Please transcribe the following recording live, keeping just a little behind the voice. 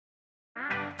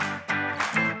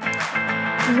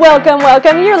Welcome,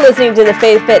 welcome. You're listening to the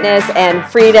Faith, Fitness, and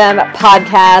Freedom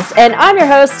podcast, and I'm your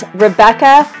host,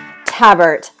 Rebecca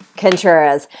Tabert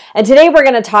Contreras. And today we're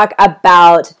going to talk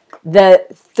about the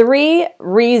 3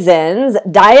 reasons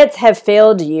diets have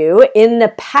failed you in the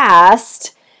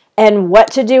past and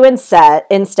what to do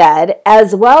instead,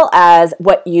 as well as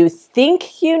what you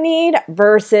think you need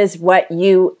versus what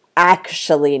you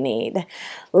actually need.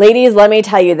 Ladies, let me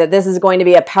tell you that this is going to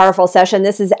be a powerful session.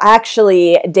 This is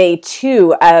actually day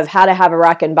 2 of how to have a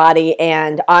rockin' body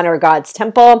and honor God's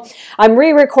temple. I'm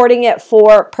re-recording it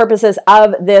for purposes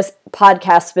of this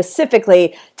podcast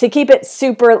specifically to keep it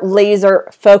super laser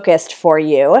focused for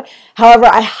you. However,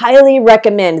 I highly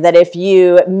recommend that if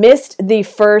you missed the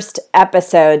first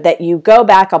episode that you go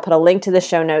back. I'll put a link to the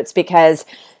show notes because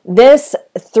this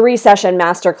 3-session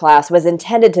masterclass was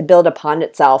intended to build upon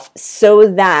itself so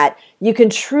that you can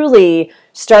truly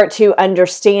start to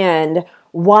understand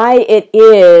why it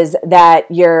is that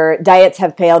your diets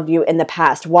have failed you in the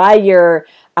past, why your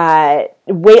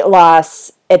weight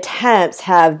loss attempts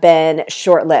have been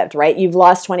short-lived, right? You've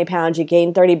lost 20 pounds, you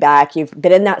gained 30 back, you've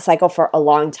been in that cycle for a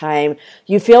long time,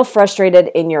 you feel frustrated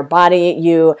in your body,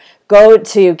 you go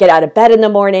to get out of bed in the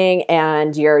morning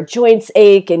and your joints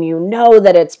ache and you know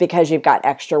that it's because you've got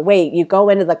extra weight. You go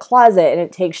into the closet and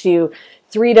it takes you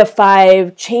 3 to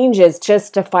 5 changes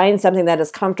just to find something that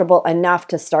is comfortable enough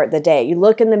to start the day. You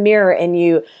look in the mirror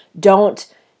and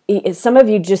some of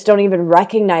you just don't even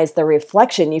recognize the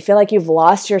reflection. You feel like you've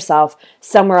lost yourself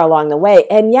somewhere along the way.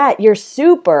 And yet you're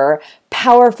super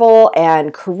powerful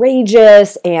and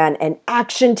courageous and an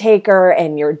action taker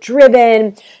and you're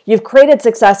driven. You've created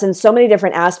success in so many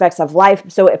different aspects of life.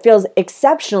 So it feels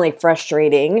exceptionally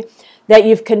frustrating that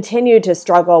you've continued to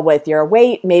struggle with your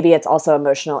weight. Maybe it's also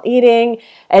emotional eating.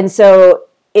 And so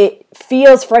it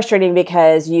feels frustrating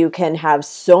because you can have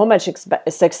so much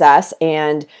success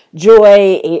and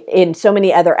joy in so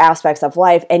many other aspects of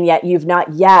life, and yet you've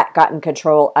not yet gotten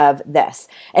control of this.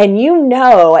 And you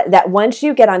know that once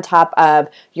you get on top of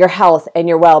your health and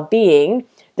your well-being,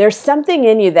 there's something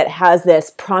in you that has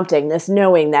this prompting, this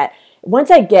knowing that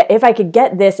if I could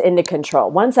get this into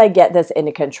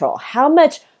control, how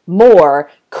much more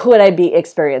could I be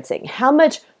experiencing? How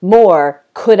much more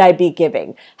could I be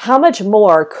giving? How much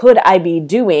more could I be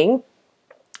doing?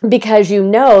 Because you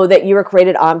know that you were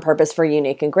created on purpose for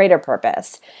unique and greater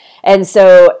purpose. And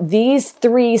so these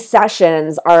 3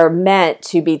 sessions are meant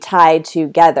to be tied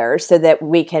together so that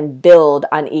we can build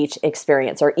on each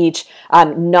experience or each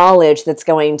knowledge that's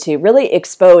going to really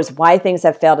expose why things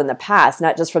have failed in the past,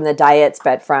 not just from the diets,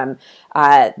 but from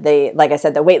like I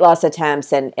said, the weight loss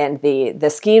attempts and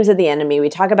the schemes of the enemy. We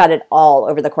talk about it all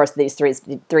over the course of these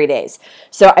 3 days.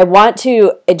 So I want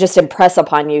to just impress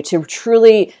upon you to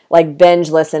truly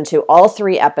binge listen to all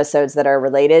 3 episodes that are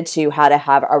related to how to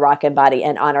have a rockin' body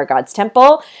and honor God's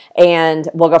temple, and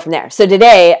we'll go from there. So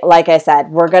today, like I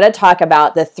said, we're going to talk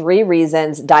about the 3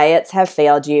 reasons diets have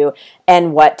failed you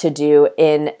and what to do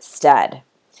instead.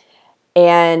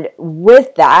 And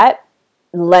with that,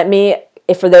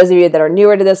 for those of you that are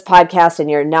newer to this podcast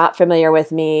and you're not familiar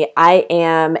with me, I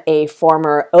am a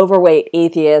former overweight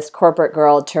atheist corporate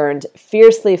girl turned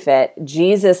fiercely fit,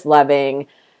 Jesus-loving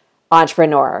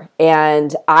entrepreneur.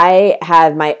 And I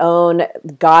had my own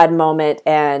God moment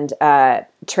and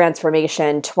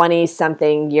transformation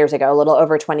 20-something years ago, a little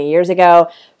over 20 years ago.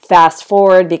 Fast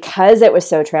forward, because it was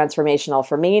so transformational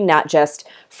for me, not just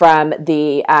from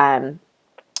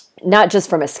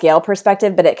a scale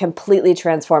perspective, but it completely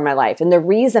transformed my life. And the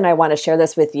reason I want to share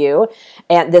this with you,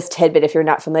 and this tidbit, if you're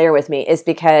not familiar with me, is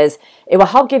because it will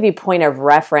help give you point of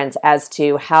reference as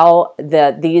to how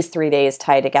these 3 days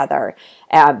tie together,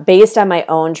 based on my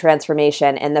own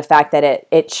transformation and the fact that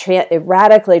it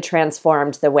radically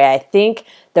transformed the way I think,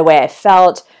 the way I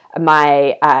felt,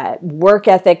 my work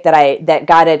ethic that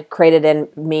God had created in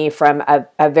me from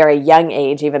a very young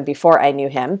age, even before I knew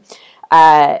Him.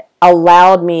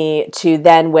 Allowed me to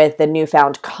then, with the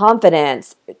newfound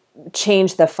confidence,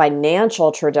 change the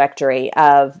financial trajectory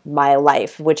of my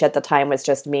life, which at the time was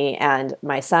just me and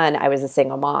my son. I was a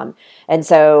single mom. And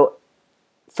so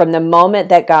from the moment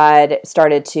that God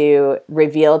started to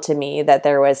reveal to me that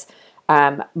there was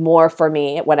more for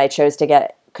me when I chose to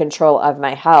get control of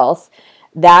my health,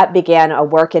 that began a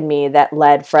work in me that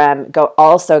led from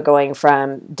going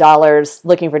from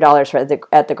looking for dollars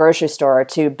at the grocery store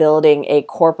to building a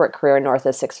corporate career north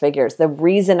of 6 figures. The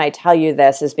reason I tell you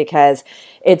this is because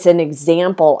it's an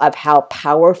example of how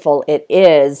powerful it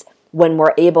is when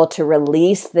we're able to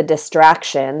release the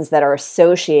distractions that are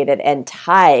associated and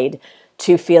tied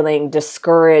to feeling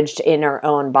discouraged in our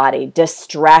own body,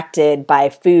 distracted by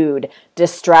food,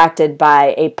 distracted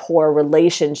by a poor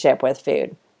relationship with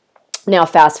food. Now,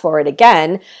 fast forward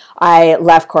again, I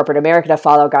left corporate America to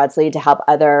follow God's lead to help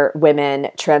other women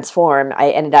transform.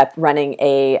 I ended up running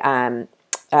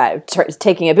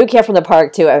taking a boot camp from the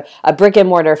park to a brick and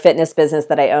mortar fitness business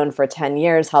that I owned for 10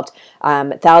 years, helped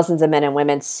thousands of men and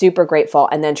women, super grateful,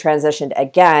 and then transitioned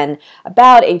again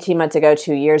about 18 months ago,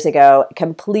 2 years ago,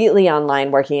 completely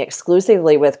online, working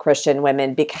exclusively with Christian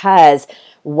women, because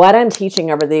what I'm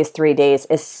teaching over these 3 days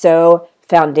is so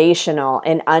foundational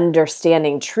in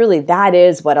understanding truly that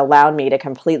is what allowed me to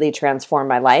completely transform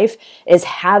my life, is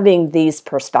having these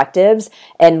perspectives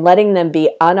and letting them be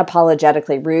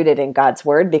unapologetically rooted in God's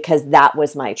word, because that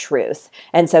was my truth.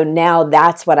 And so now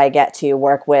that's what I get to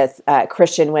work with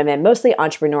Christian women, mostly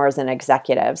entrepreneurs and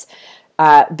executives,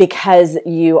 because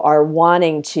you are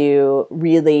wanting to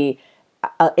really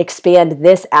expand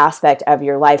this aspect of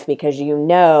your life, because you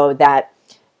know that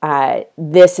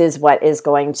this is what is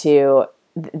going to,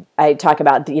 I talk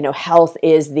about, health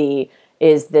is the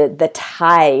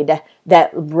tide that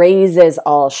raises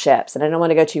all ships. And I don't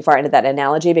want to go too far into that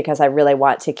analogy, because I really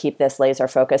want to keep this laser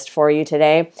focused for you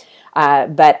today.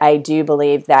 But I do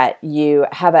believe that you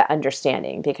have an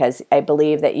understanding, because I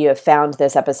believe that you have found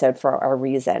this episode for a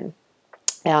reason.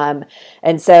 And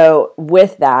so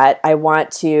with that, I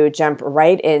want to jump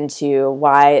right into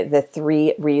why the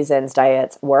 3 reasons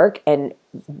diets work, and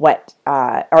why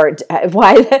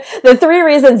the 3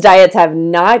 reasons diets have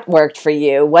not worked for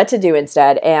you, what to do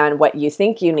instead, and what you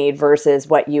think you need versus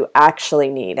what you actually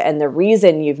need. And the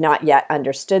reason you've not yet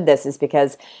understood this is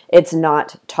because it's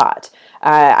not taught.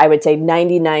 I would say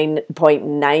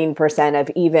 99.9% of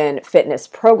even fitness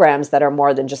programs that are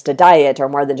more than just a diet or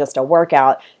more than just a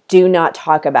workout do not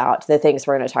talk about the things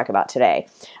we're going to talk about today.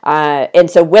 And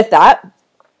so with that,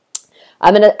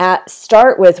 I'm going to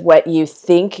start with what you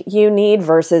think you need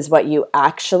versus what you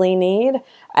actually need,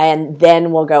 and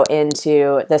then we'll go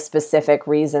into the specific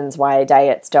reasons why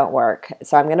diets don't work.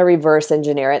 So I'm going to reverse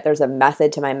engineer it. There's a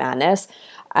method to my madness.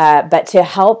 But to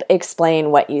help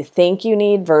explain what you think you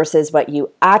need versus what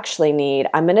you actually need,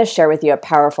 I'm going to share with you a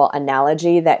powerful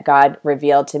analogy that God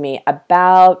revealed to me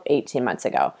about 18 months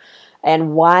ago.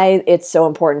 And why it's so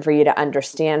important for you to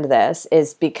understand this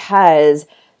is because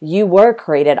you were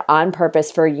created on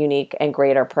purpose for a unique and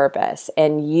greater purpose,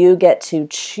 and you get to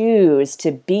choose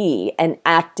to be an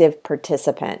active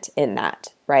participant in that,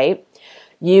 right?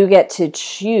 You get to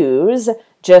choose.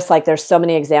 Just like there's so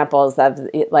many examples of,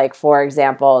 like, for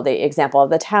example, the example of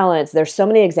the talents, there's so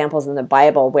many examples in the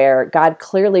Bible where God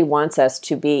clearly wants us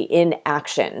to be in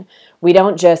action. We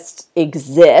don't just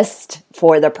exist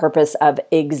for the purpose of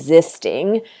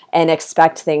existing and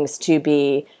expect things to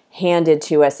be handed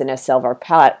to us in a silver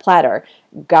platter.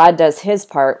 God does his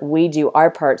part, we do our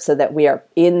part, so that we are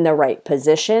in the right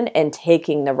position and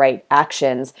taking the right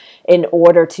actions in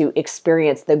order to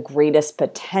experience the greatest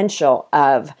potential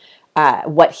of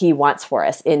what he wants for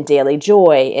us in daily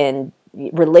joy, in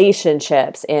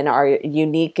relationships, in our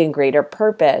unique and greater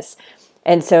purpose.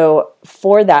 And so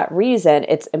for that reason,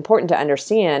 it's important to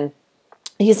understand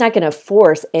he's not going to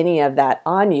force any of that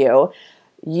on you.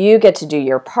 You get to do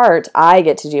your part. I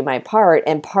get to do my part.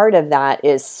 And part of that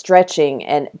is stretching.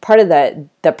 And part of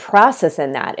the process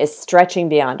in that is stretching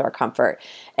beyond our comfort.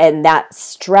 And that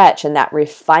stretch and that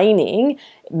refining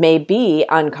may be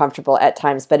uncomfortable at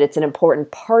times, but it's an important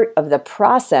part of the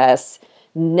process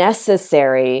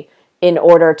necessary in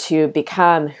order to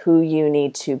become who you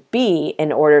need to be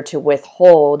in order to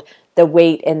withhold the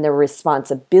weight and the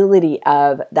responsibility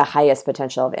of the highest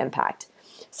potential of impact.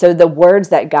 So the words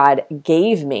that God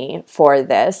gave me for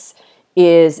this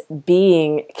is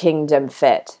being kingdom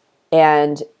fit.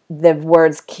 And the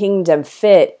words kingdom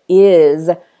fit is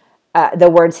the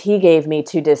words he gave me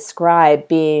to describe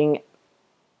being,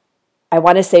 I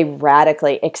want to say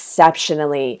radically,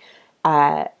 exceptionally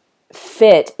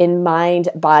fit in mind,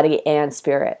 body, and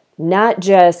spirit. Not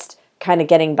just kind of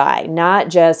getting by, not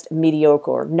just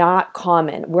mediocre, not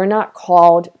common. We're not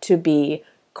called to be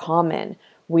common.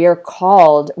 We are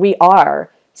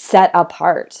set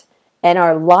apart. And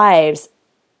our lives,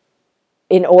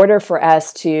 in order for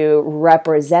us to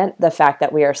represent the fact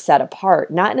that we are set apart,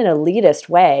 not in an elitist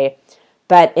way,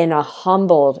 but in a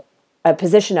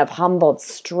position of humbled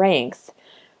strength,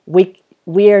 we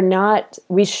should not,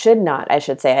 I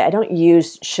should say, I don't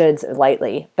use shoulds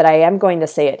lightly, but I am going to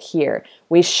say it here.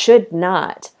 We should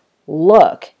not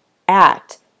look,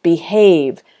 act,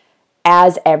 behave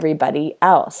as everybody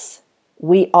else.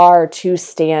 We are to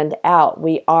stand out.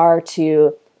 We are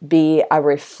to be a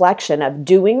reflection of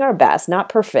doing our best, not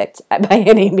perfect by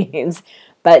any means,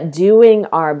 but doing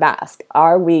our best.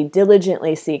 Are we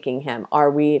diligently seeking him? Are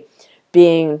we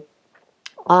being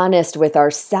honest with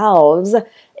ourselves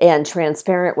and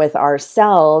transparent with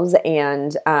ourselves.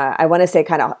 And I want to say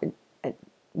kind of,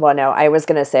 well, no, I was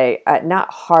going to say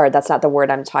not hard. That's not the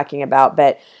word I'm talking about,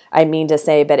 but I mean to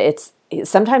say, but it's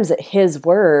sometimes his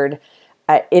word,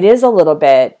 it is a little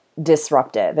bit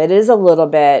disruptive. It is a little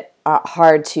bit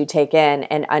hard to take in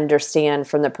and understand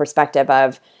from the perspective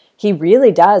of he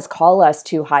really does call us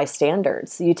to high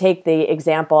standards. You take the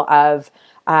example of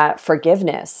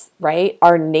forgiveness, right?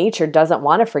 Our nature doesn't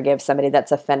want to forgive somebody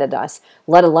that's offended us,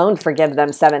 let alone forgive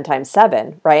them 7 times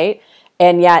 7, right?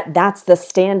 And yet that's the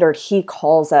standard he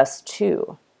calls us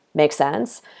to. Make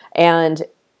sense? And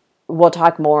we'll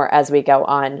talk more as we go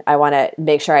on. I want to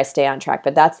make sure I stay on track,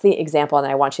 but that's the example and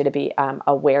I want you to be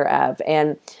aware of.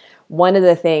 And one of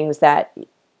the things that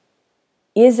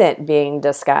isn't being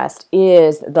discussed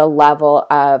is the level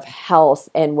of health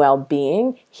and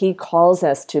well-being he calls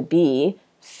us to be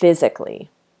physically.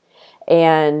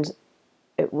 And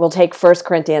we'll take 1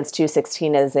 Corinthians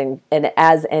 2:16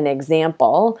 as an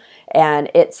example, and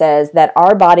it says that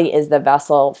our body is the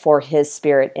vessel for his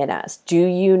spirit in us. Do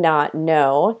you not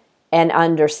know and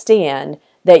understand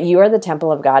that you are the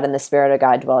temple of God and the Spirit of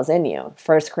God dwells in you?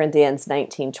 1 Corinthians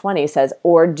 19:20 says,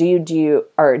 or do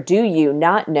you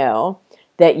not know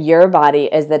that your body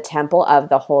is the temple of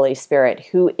the Holy Spirit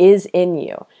who is in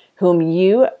you, whom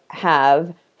you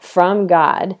have from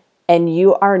God, and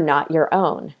you are not your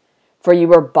own? For you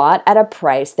were bought at a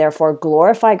price, therefore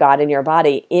glorify God in your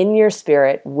body, in your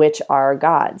spirit, which are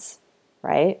God's,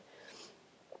 right?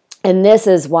 And this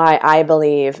is why I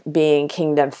believe being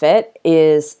kingdom fit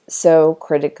is so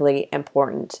critically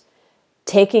important.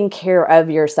 Taking care of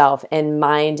yourself in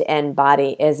mind and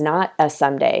body is not a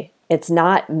someday. It's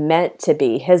not meant to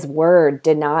be. His word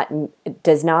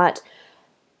does not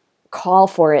call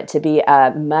for it to be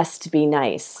a must be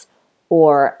nice,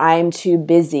 or I'm too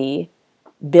busy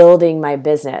building my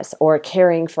business or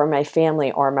caring for my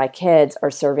family or my kids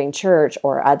or serving church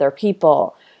or other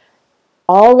people.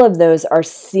 All of those are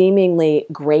seemingly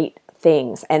great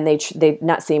things, and they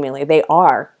not seemingly, they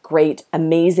are great,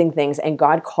 amazing things, and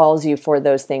God calls you for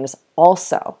those things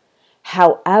also.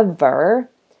 However,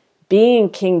 being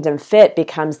kingdom fit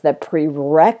becomes the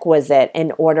prerequisite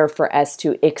in order for us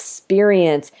to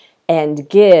experience and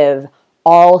give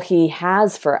all he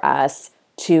has for us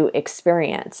to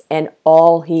experience and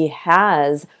all he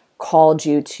has called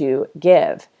you to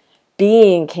give.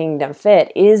 Being kingdom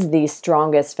fit is the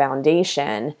strongest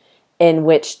foundation in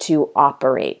which to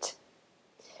operate.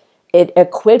 It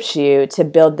equips you to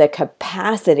build the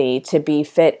capacity to be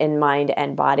fit in mind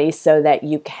and body so that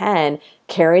you can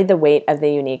carry the weight of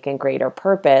the unique and greater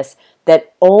purpose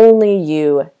that only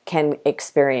you can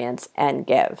experience and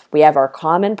give. We have our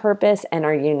common purpose and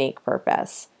our unique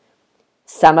purpose.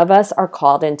 Some of us are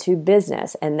called into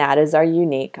business, and that is our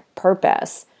unique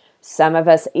purpose. Some of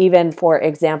us, even for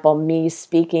example, me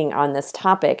speaking on this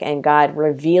topic and God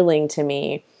revealing to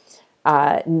me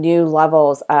new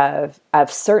levels of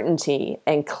certainty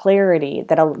and clarity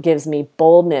that gives me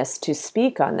boldness to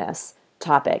speak on this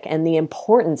topic and the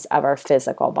importance of our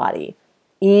physical body,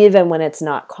 even when it's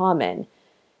not common,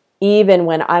 even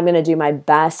when I'm going to do my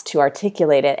best to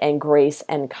articulate it in grace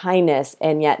and kindness,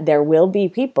 and yet there will be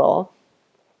people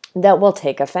that will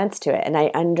take offense to it, and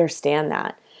I understand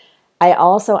that. I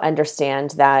also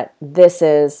understand that this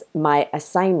is my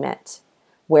assignment,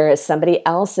 whereas somebody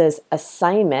else's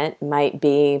assignment might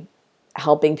be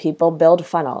helping people build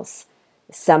funnels.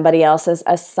 Somebody else's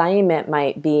assignment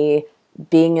might be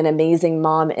being an amazing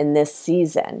mom in this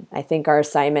season. I think our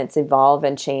assignments evolve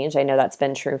and change. I know that's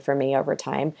been true for me over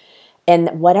time.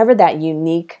 And whatever that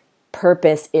unique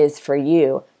purpose is for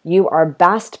you, you are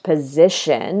best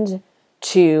positioned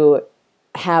to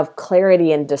have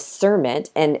clarity and discernment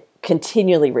and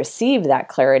continually receive that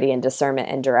clarity and discernment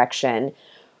and direction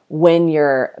when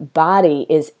your body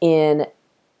is in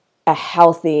a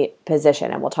healthy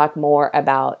position. And we'll talk more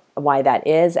about why that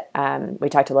is. We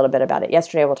talked a little bit about it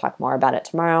yesterday. We'll talk more about it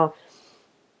tomorrow.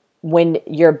 When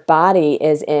your body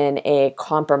is in a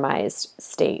compromised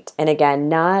state, and again,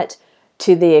 not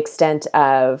to the extent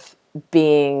of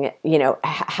being,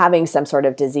 having some sort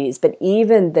of disease, but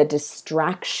even the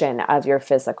distraction of your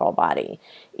physical body,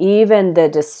 even the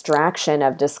distraction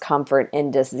of discomfort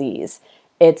and disease,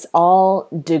 it's all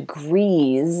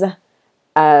degrees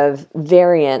of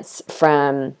variance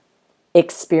from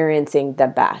experiencing the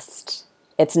best.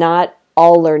 It's not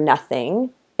all or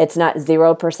nothing. It's not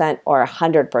 0% or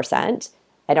 100%.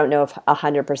 I don't know if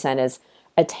 100% is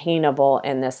attainable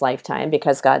in this lifetime,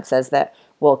 because God says that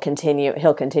he'll continue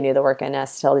the work in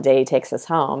us till the day he takes us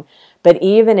home. But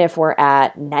even if we're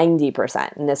at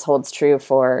 90%, and this holds true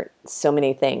for so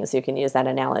many things, you can use that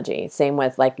analogy. Same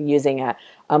with like using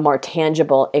a more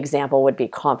tangible example would be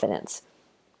confidence.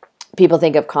 People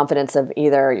think of confidence of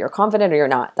either you're confident or you're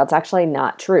not. That's actually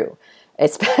not true,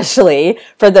 especially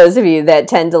for those of you that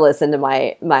tend to listen to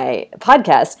my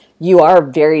podcast. You are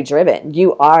very driven.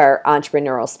 You are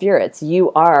entrepreneurial spirits.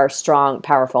 You are strong,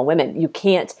 powerful women. You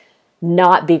can't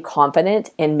not be confident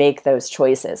and make those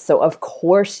choices. So of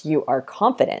course you are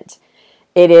confident.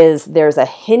 There's a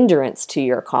hindrance to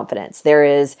your confidence. There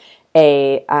is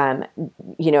a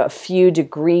few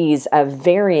degrees of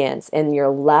variance in your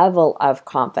level of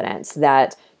confidence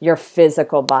that your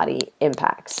physical body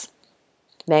impacts.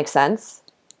 Make sense?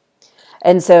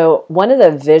 And so one of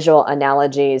the visual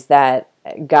analogies that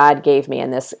God gave me,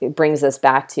 and this brings us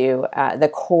back to the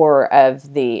core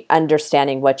of the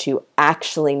understanding what you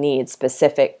actually need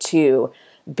specific to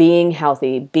being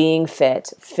healthy, being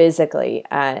fit physically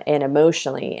and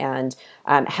emotionally, and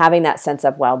having that sense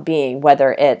of well-being,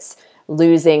 whether it's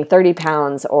losing 30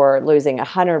 pounds or losing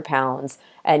 100 pounds,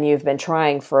 and you've been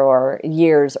trying for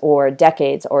years or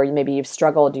decades, or maybe you've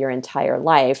struggled your entire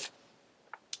life.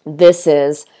 This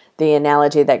is the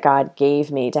analogy that God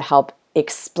gave me to help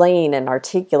explain and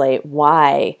articulate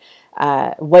why,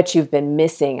 what you've been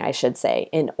missing, I should say,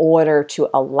 in order to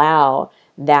allow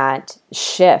that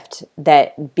shift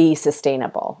that be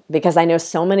sustainable. Because I know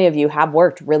so many of you have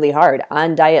worked really hard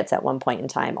on diets at one point in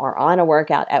time or on a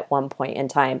workout at one point in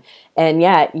time, and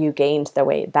yet you gained the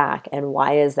weight back. And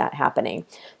why is that happening?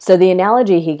 So the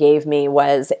analogy he gave me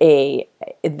was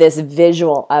this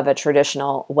visual of a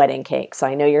traditional wedding cake. So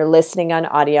I know you're listening on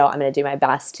audio. I'm going to do my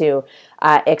best to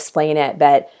explain it,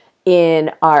 but in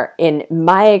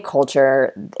my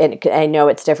culture, and I know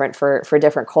it's different for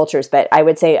different cultures, but I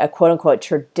would say a quote unquote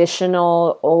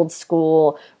traditional old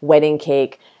school wedding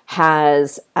cake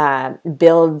has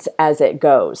builds as it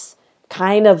goes,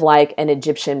 kind of like an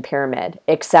Egyptian pyramid,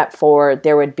 except for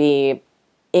there would be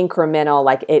incremental,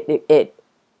 like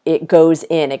it goes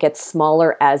in, it gets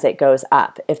smaller as it goes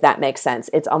up, if that makes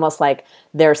sense. It's almost like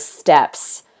there's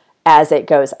steps as it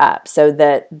goes up. So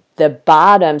the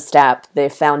bottom step,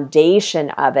 the foundation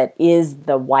of it, is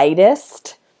the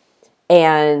widest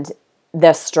and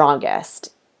the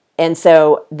strongest. And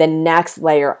so the next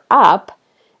layer up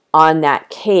on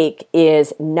that cake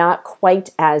is not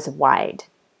quite as wide.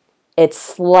 It's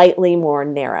slightly more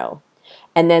narrow.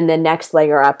 And then the next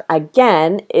layer up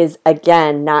again is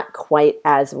not quite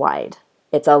as wide.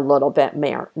 It's a little bit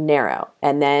more narrow.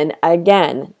 And then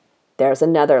again, there's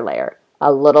another layer,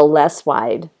 a little less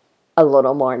wide, a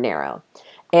little more narrow.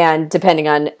 And depending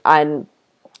on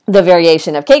the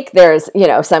variation of cake, there's,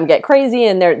 some get crazy,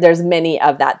 and there's many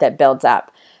of that builds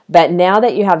up. But now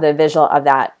that you have the visual of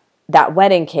that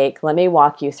wedding cake, let me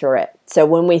walk you through it. So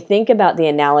when we think about the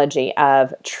analogy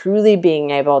of truly being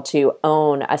able to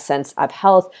own a sense of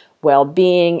health,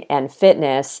 well-being, and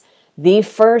fitness, the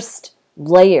first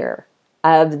layer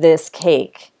of this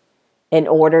cake, in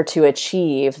order to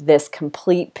achieve this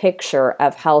complete picture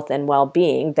of health and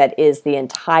well-being that is the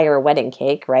entire wedding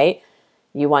cake, right?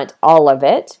 You want all of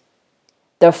it.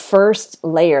 The first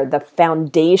layer, the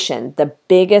foundation, the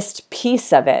biggest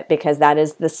piece of it, because that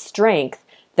is the strength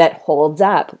that holds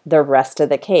up the rest of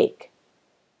the cake.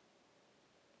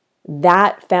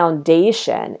 That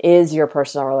foundation is your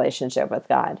personal relationship with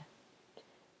God.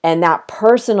 And that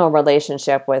personal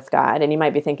relationship with God, and you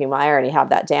might be thinking, well, I already have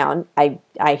that down.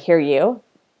 I hear you.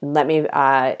 Let me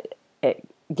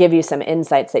give you some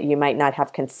insights that you might not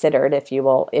have considered if you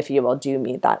will do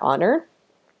me that honor.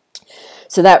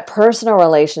 So that personal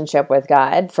relationship with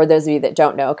God, for those of you that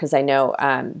don't know, because I know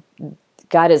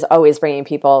God is always bringing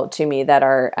people to me that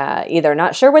are either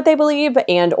not sure what they believe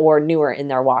and or newer in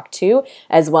their walk too,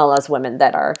 as well as women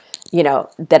that are,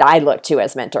 that I look to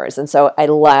as mentors. And so I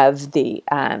love the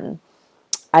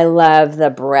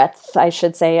breadth, I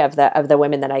should say, of the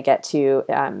women that I get to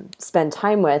spend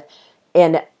time with.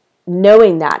 And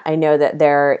knowing that, I know that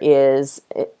there is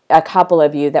a couple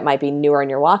of you that might be newer in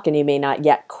your walk and you may not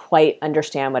yet quite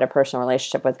understand what a personal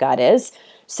relationship with God is.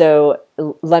 So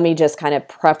let me just kind of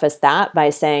preface that by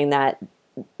saying that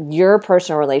your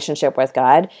personal relationship with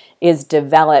God is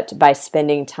developed by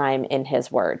spending time in His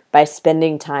Word, by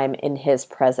spending time in His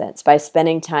presence, by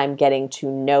spending time getting to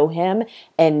know Him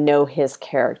and know His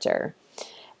character.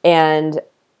 And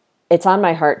it's on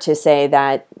my heart to say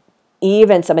that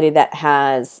even somebody that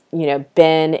has,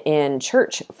 been in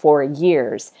church for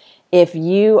years, if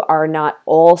you are not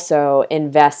also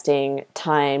investing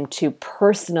time to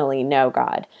personally know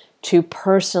God, to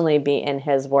personally be in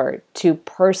his word, to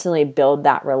personally build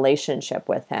that relationship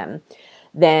with him,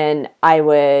 then I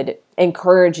would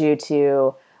encourage you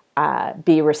to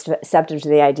be receptive to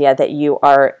the idea that you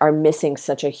are missing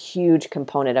such a huge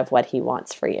component of what he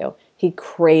wants for you. He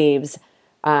craves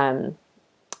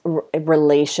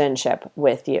relationship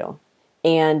with you.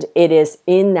 And it is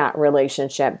in that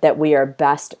relationship that we are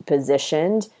best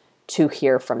positioned to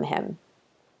hear from him.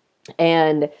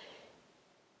 And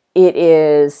it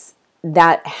is,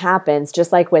 that happens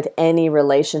just like with any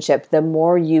relationship. The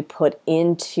more you put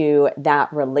into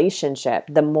that relationship,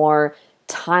 the more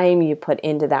time you put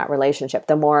into that relationship,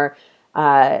 the more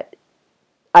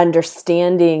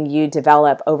understanding you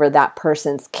develop over that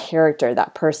person's character,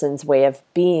 that person's way of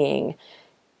being,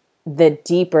 the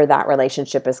deeper that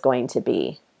relationship is going to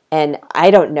be. And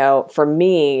I don't know, for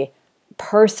me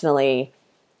personally,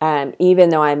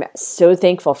 even though I'm so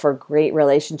thankful for great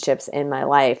relationships in my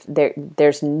life,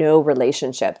 there's no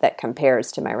relationship that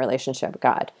compares to my relationship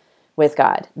with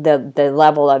God. The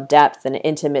level of depth and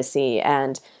intimacy,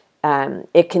 and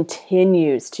it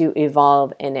continues to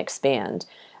evolve and expand.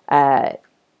 So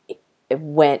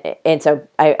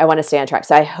I want to stay on track.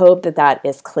 So I hope that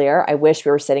is clear. I wish we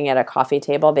were sitting at a coffee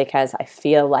table, because I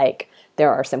feel like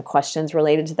there are some questions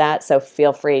related to that. So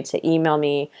feel free to email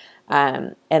me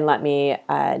and let me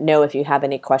know if you have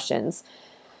any questions.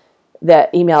 The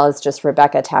email is just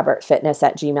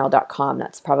RebeccaTabbertFitness@gmail.com.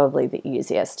 That's probably the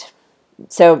easiest.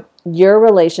 So your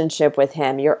relationship with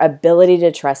him, your ability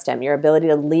to trust him, your ability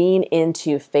to lean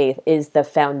into faith is the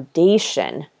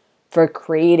foundation for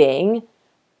creating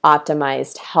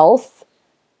optimized health,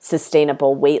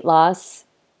 sustainable weight loss,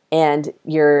 and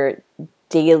your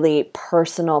daily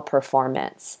personal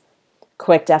performance.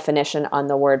 Quick definition on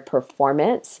the word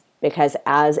performance, because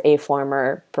as a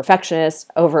former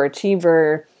perfectionist,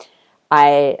 overachiever,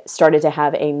 I started to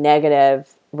have a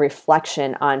negative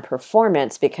reflection on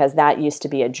performance, because that used to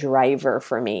be a driver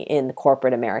for me in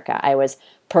corporate America. I was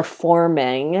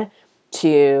performing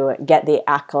to get the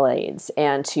accolades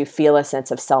and to feel a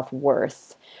sense of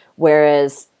self-worth.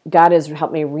 Whereas God has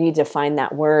helped me redefine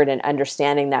that word, and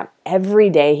understanding that every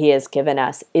day he has given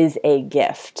us is a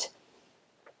gift.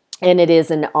 And it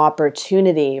is an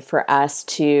opportunity for us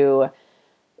to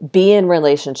be in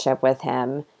relationship with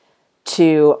him,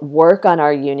 to work on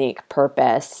our unique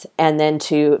purpose, and then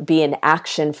to be in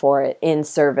action for it in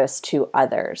service to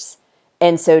others.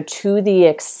 And so to the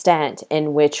extent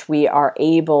in which we are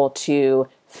able to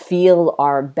feel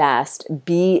our best,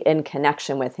 be in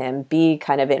connection with him, be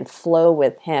kind of in flow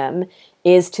with him,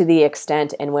 is to the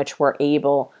extent in which we're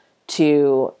able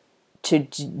to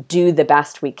do the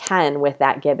best we can with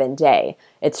that given day.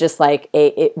 It's just like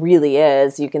it really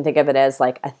is. You can think of it as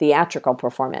like a theatrical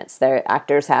performance. Their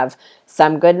actors have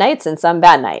some good nights and some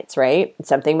bad nights, right?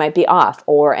 Something might be off.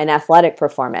 Or an athletic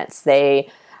performance. They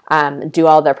do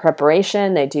all their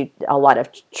preparation. They do a lot of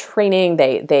training.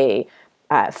 They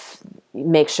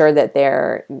make sure that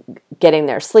they're getting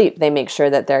their sleep. They make sure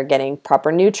that they're getting proper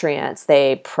nutrients.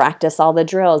 They practice all the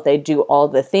drills. They do all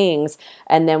the things.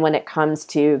 And then when it comes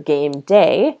to game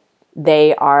day,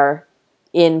 they are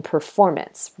in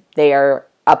performance. They are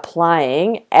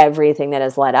applying everything that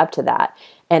has led up to that.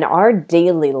 And our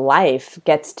daily life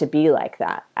gets to be like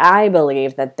that. I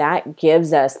believe that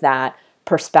gives us that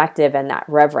perspective and that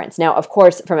reverence. Now, of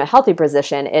course, from a healthy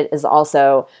position, it is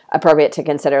also appropriate to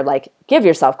consider, like, give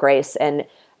yourself grace and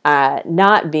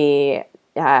not be,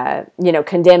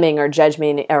 condemning or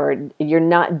judging, or you're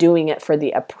not doing it for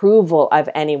the approval of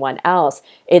anyone else.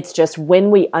 It's just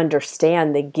when we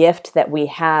understand the gift that we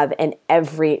have in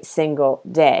every single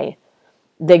day,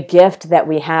 the gift that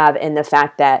we have in the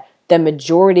fact that the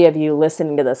majority of you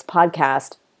listening to this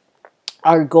podcast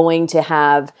are going to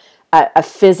have a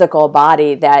physical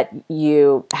body, that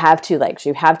you have 2 legs,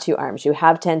 you have 2 arms, you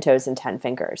have 10 toes and 10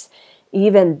 fingers.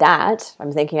 Even that,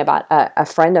 I'm thinking about a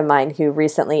friend of mine who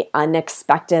recently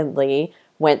unexpectedly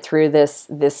went through this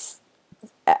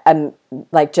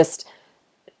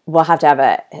we'll have to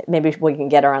have maybe we can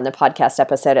get her on the podcast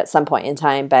episode at some point in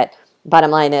time, but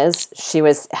bottom line is she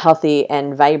was healthy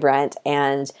and vibrant,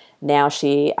 and now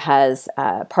she has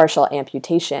partial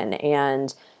amputation,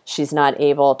 and she's not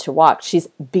able to walk. She's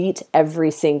beat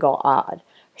every single odd.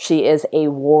 She is a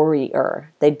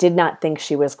warrior. They did not think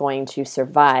she was going to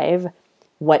survive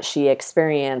what she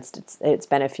experienced. It's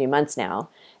been a few months now,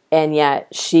 and yet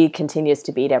she continues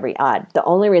to beat every odd. The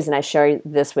only reason I share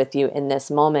this with you in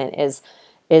this moment is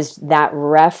that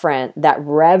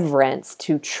reverence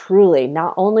to truly,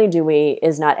 not only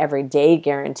is not every day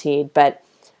guaranteed, but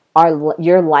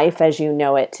your life as you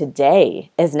know it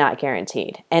today is not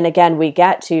guaranteed. And again, we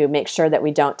get to make sure that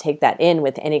we don't take that in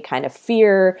with any kind of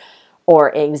fear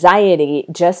or anxiety,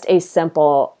 just a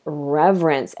simple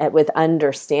reverence with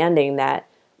understanding that,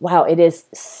 wow, it is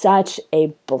such a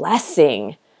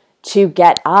blessing to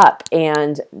get up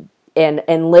and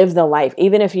live the life,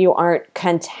 even if you aren't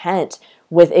content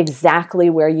with exactly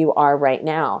where you are right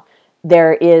now.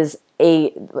 There is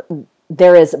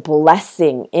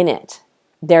blessing in it.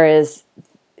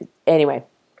 Anyway,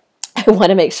 I want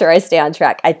to make sure I stay on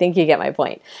track. I think you get my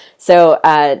point. So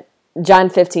John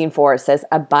 15:4 says,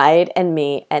 abide in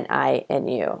me and I in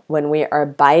you. When we are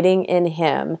abiding in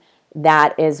him,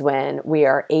 that is when we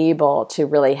are able to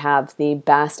really have the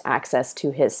best access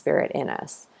to his spirit in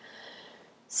us.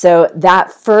 So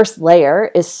that first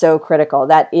layer is so critical.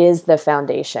 That is the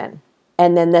foundation.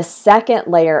 And then the second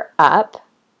layer up,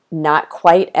 not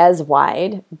quite as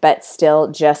wide, but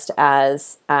still just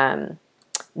as important.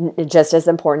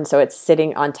 So it's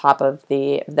sitting on top of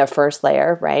the first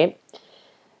layer, right?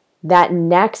 That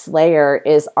next layer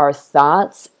is our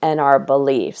thoughts and our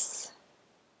beliefs.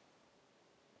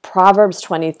 Proverbs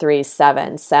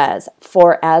 23:7 says,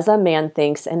 for as a man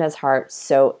thinks in his heart,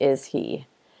 so is he.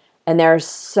 And there's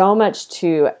so much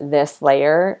to this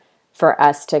layer for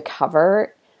us to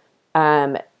cover.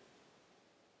 I'm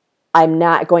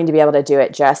not going to be able to do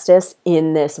it justice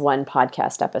in this one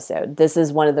podcast episode. This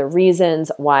is one of the reasons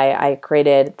why I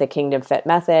created the Kingdom Fit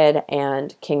Method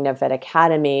and Kingdom Fit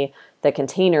Academy. The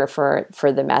container for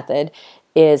the method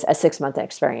is a 6-month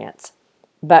experience.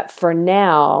 But for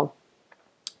now,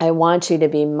 I want you to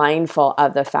be mindful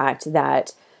of the fact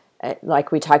that,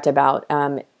 like we talked about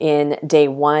in day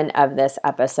 1 of this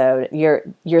episode,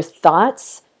 your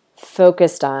thoughts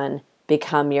focused on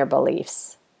become your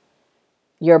beliefs.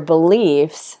 Your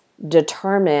beliefs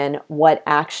determine what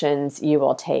actions you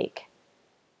will take.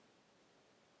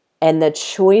 And the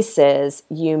choices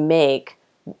you make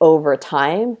over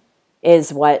time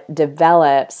is what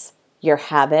develops your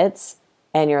habits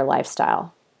and your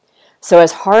lifestyle. So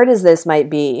as hard as this might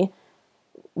be,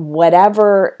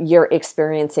 whatever you're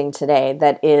experiencing today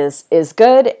that is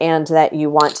good and that you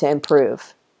want to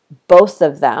improve, both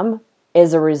of them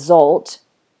is a result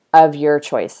of your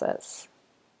choices.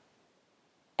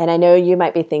 And I know you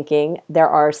might be thinking there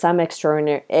are some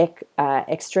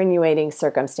extenuating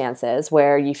circumstances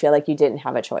where you feel like you didn't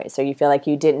have a choice, or you feel like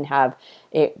you didn't have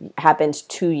it happened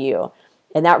to you.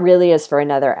 And that really is for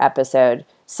another episode.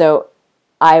 So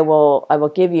I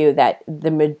will give you that the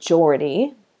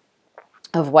majority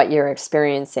of what you're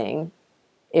experiencing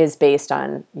is based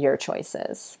on your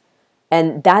choices.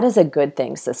 And that is a good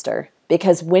thing, sister,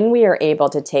 because when we are able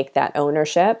to take that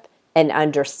ownership and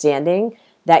understanding,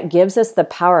 that gives us the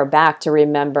power back to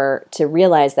remember, to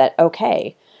realize that,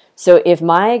 okay, so if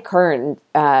my current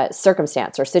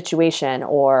circumstance or situation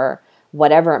or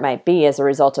whatever it might be as a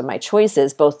result of my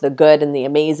choices, both the good and the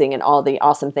amazing and all the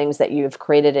awesome things that you've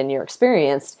created in your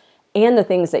experience and the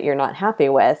things that you're not happy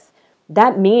with,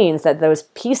 that means that those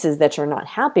pieces that you're not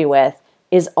happy with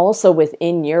is also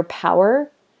within your power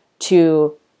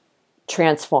to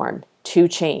transform, to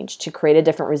change, to create a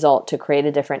different result, to create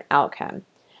a different outcome.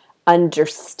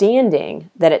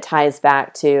 Understanding that it ties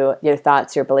back to your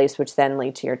thoughts, your beliefs, which then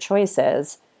lead to your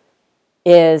choices,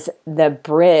 is the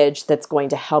bridge that's going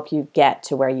to help you get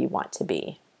to where you want to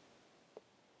be.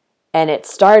 And it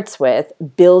starts with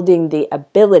building the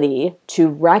ability to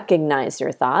recognize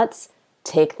your thoughts,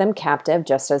 take them captive,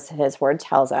 just as his word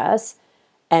tells us,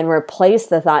 and replace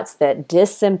the thoughts that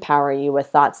disempower you with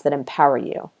thoughts that empower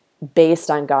you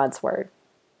based on God's word.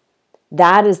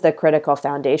 That is the critical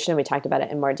foundation. We talked about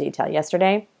it in more detail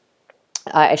yesterday.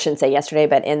 I shouldn't say yesterday,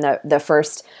 but in the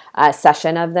first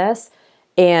session of this.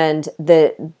 And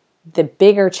the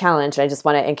bigger challenge, I just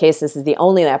want to, in case this is the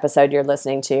only episode you're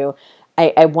listening to,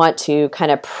 I want to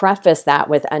kind of preface that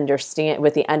with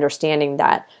the understanding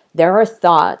that there are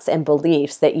thoughts and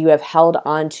beliefs that you have held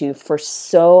onto for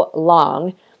so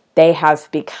long, they have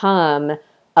become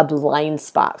a blind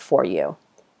spot for you.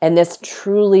 And this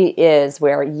truly is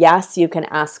where, yes, you can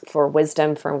ask for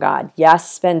wisdom from God.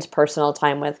 Yes, spend personal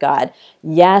time with God.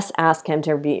 Yes, ask him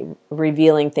to be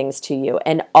revealing things to you.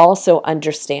 And also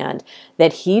understand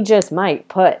that he just might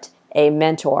put a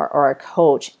mentor or a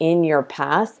coach in your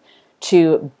path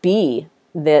to be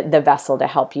the vessel to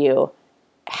help you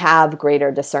have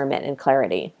greater discernment and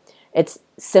clarity. It's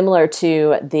similar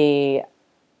to the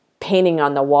painting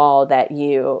on the wall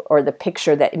or the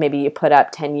picture that maybe you put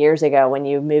up 10 years ago when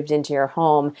you moved into your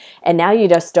home, and now you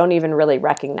just don't even really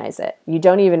recognize it. You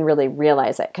don't even really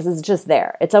realize it because it's just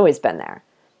there. It's always been there.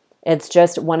 It's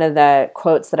just one of the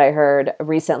quotes that I heard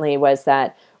recently was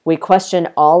that We question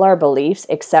all our beliefs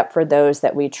except for those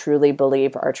that we truly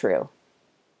believe are true.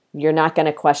 You're not going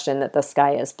to question that the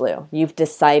sky is blue. You've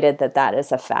decided that that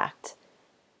is a fact.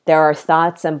 There are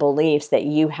thoughts and beliefs that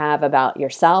you have about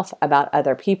yourself, about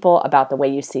other people, about the way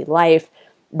you see life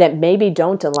that maybe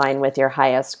don't align with your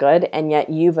highest good, and yet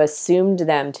you've assumed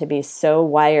them to be so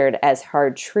wired as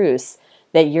hard truths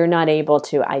that you're not able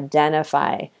to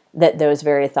identify that those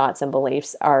very thoughts and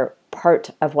beliefs are part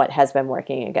of what has been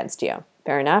working against you.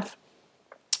 Fair enough?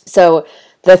 So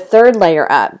the third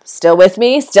layer up, still with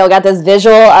me? Still got this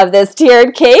visual of this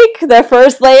tiered cake. The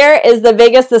first layer is the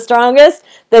biggest, the strongest.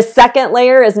 The second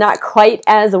layer is not quite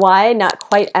as wide, not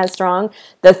quite as strong.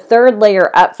 The third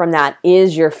layer up from that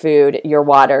is your food, your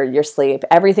water, your sleep,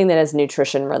 everything that is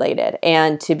nutrition related.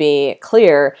 And to be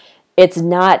clear, it's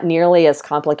not nearly as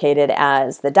complicated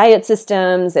as the diet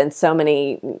systems and so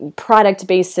many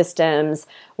product-based systems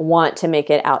want to make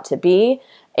it out to be.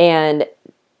 And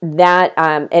that,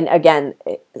 and again,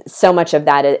 so much of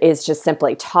that is just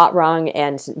simply taught wrong,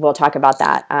 and we'll talk about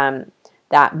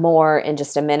that more in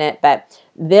just a minute. But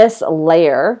this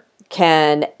layer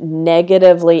can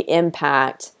negatively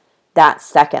impact that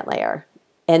second layer.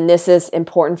 And this is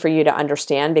important for you to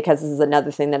understand because this is another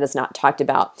thing that is not talked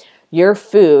about. Your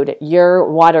food, your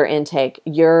water intake,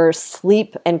 your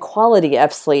sleep and quality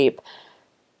of sleep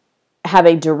have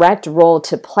a direct role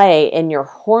to play in your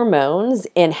hormones,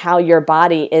 in how your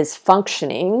body is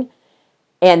functioning,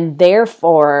 and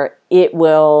therefore it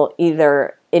will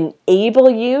either enable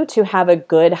you to have a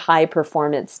good high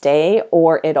performance day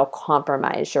or it'll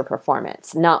compromise your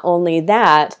performance. Not only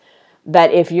that,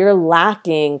 but if you're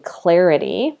lacking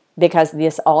clarity, because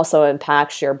this also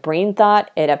impacts your brain thought,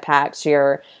 it impacts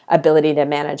your ability to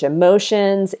manage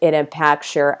emotions, it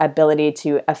impacts your ability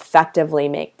to effectively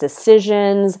make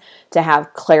decisions, to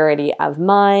have clarity of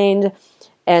mind.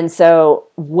 And so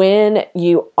when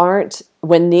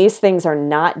these things are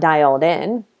not dialed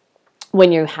in,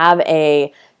 when you have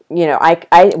I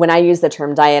when I use the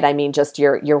term diet, I mean just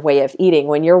your way of eating.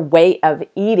 When your way of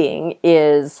eating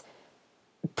is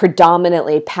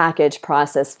predominantly packaged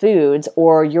processed foods,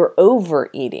 or you're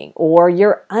overeating or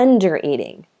you're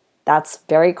undereating. That's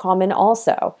very common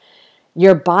also.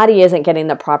 Your body isn't getting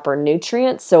the proper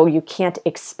nutrients, so you can't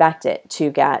expect it to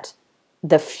get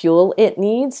the fuel it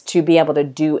needs to be able to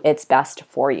do its best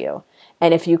for you.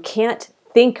 And if you can't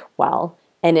think well,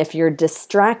 and if you're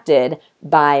distracted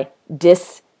by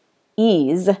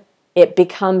dis-ease, it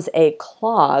becomes a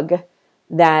clog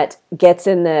that gets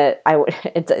in this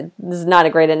is not a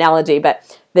great analogy,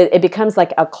 but it becomes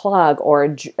like a clog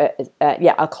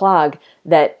a clog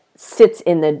that sits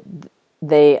in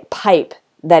the pipe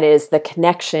that is the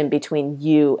connection between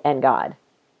you and God.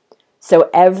 So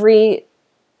every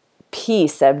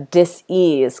piece of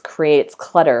dis-ease creates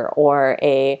clutter or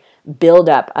a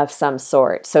buildup of some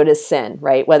sort. So does sin,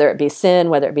 right? Whether it be sin,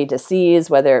 whether it be disease,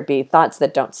 whether it be thoughts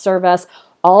that don't serve us,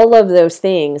 all of those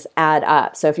things add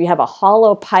up. So if you have a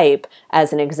hollow pipe,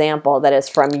 as an example, that is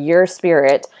from your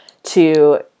spirit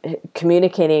to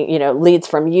communicating, leads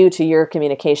from you to your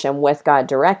communication with God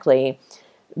directly,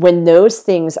 when those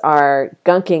things are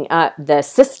gunking up the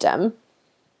system,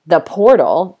 the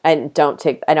portal, I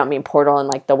don't mean portal in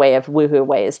like the way of woohoo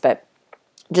ways, but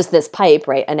just this pipe,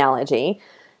 right, analogy,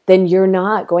 then you're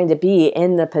not going to be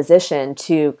in the position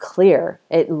to clear.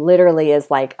 It literally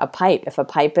is like a pipe. If a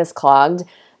pipe is clogged,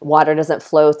 water doesn't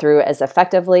flow through as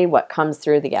effectively. What comes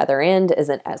through the other end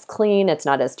isn't as clean. It's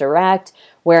not as direct.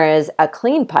 Whereas a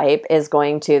clean pipe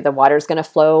the water's going to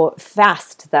flow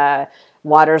fast. The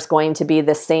water's going to be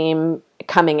the same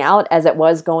coming out as it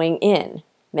was going in.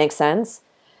 Make sense?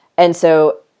 And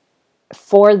so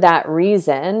for that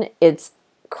reason, it's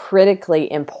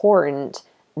critically important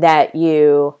that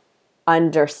you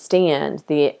understand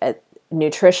the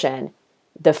nutrition,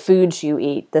 the foods you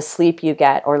eat, the sleep you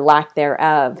get or lack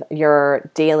thereof, your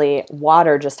daily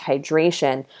water, just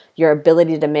hydration, your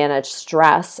ability to manage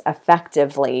stress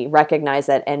effectively, recognize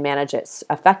it and manage it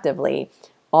effectively,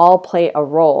 all play a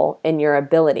role in your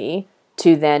ability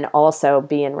to then also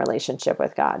be in relationship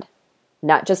with God.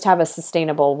 Not just have a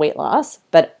sustainable weight loss,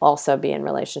 but also be in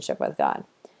relationship with God.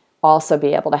 Also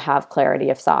be able to have clarity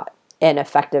of thought and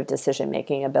effective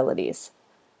decision-making abilities.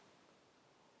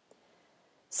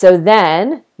 So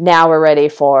then, now we're ready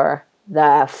for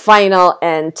the final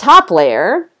and top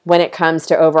layer when it comes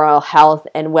to overall health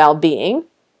and well-being.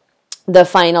 The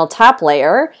final top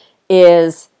layer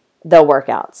is the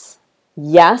workouts.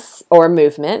 Yes, or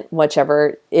movement,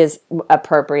 whichever is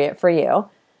appropriate for you.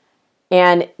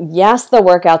 And yes, the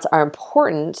workouts are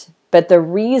important, but the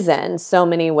reason so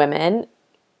many women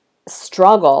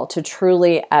struggle to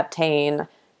truly obtain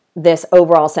this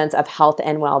overall sense of health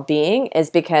and well-being is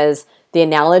because the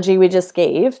analogy we just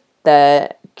gave, the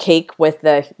cake with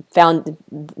the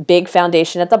big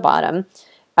foundation at the bottom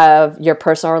of your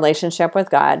personal relationship with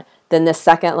God, then the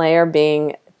second layer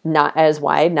being not as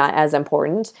wide, not as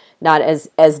important, not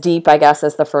as deep, I guess,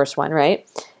 as the first one, right?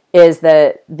 Is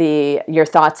the your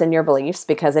thoughts and your beliefs,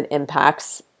 because it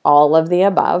impacts all of the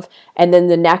above. And then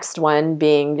the next one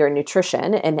being your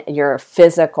nutrition and your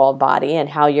physical body and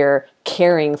how you're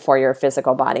caring for your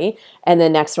physical body. And the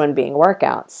next one being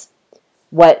workouts.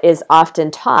 What is often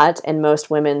taught and most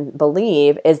women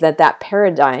believe is that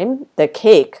paradigm, the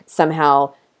cake,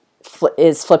 somehow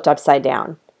is flipped upside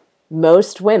down.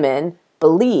 Most women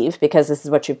believe, because this is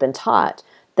what you've been taught,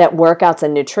 that workouts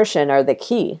and nutrition are the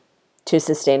key to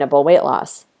sustainable weight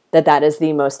loss, that is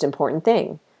the most important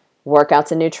thing.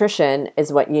 Workouts and nutrition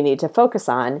is what you need to focus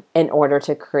on in order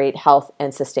to create health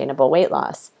and sustainable weight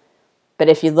loss. But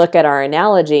if you look at our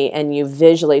analogy and you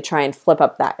visually try and flip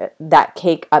up that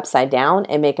cake upside down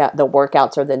and make the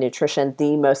workouts or the nutrition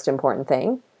the most important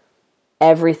thing,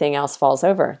 everything else falls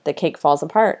over. The cake falls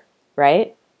apart,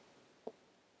 right?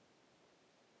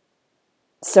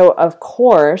 So, of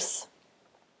course,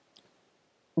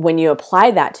 when you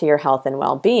apply that to your health and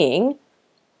well-being,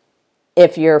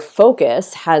 if your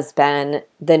focus has been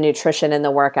the nutrition and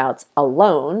the workouts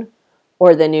alone,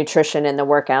 or the nutrition and the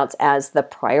workouts as the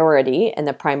priority and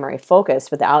the primary focus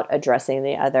without addressing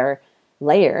the other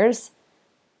layers,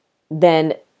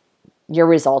 then your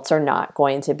results are not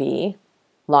going to be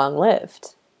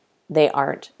long-lived. They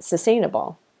aren't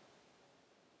sustainable.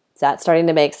 Is that starting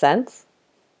to make sense?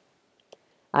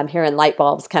 I'm hearing light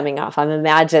bulbs coming off. I'm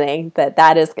imagining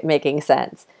that is making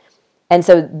sense. And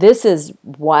so this is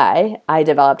why I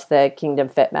developed the Kingdom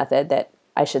Fit method that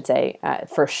I should say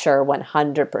for sure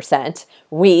 100%.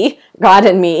 God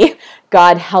and me,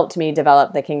 God helped me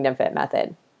develop the Kingdom Fit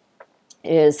method,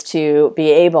 is to be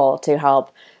able to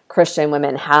help Christian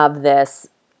women have this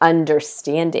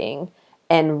understanding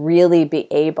and really be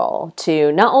able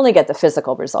to not only get the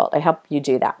physical result, I help you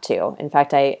do that too. In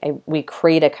fact, we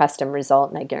create a custom result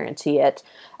and I guarantee it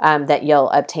that you'll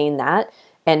obtain that.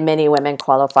 And many women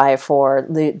qualify for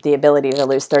the ability to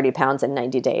lose 30 pounds in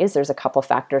 90 days. There's a couple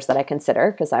factors that I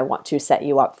consider because I want to set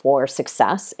you up for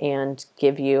success and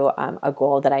give you a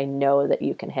goal that I know that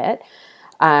you can hit.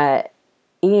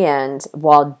 And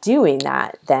while doing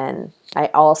that, then I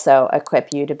also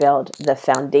equip you to build the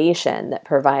foundation that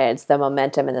provides the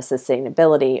momentum and the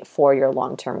sustainability for your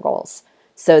long-term goals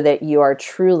so that you are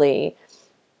truly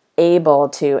able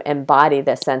to embody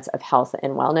this sense of health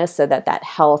and wellness so that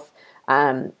health,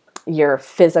 your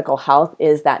physical health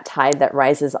is that tide that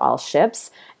rises all ships,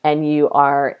 and you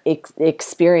are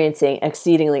experiencing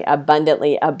exceedingly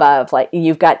abundantly above. Like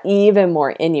you've got even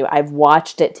more in you. I've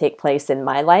watched it take place in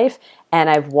my life, and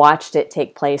I've watched it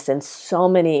take place in so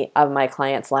many of my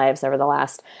clients' lives over the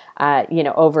last,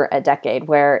 over a decade,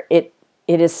 where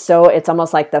it's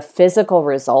almost like the physical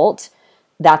result.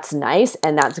 That's nice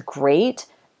and that's great,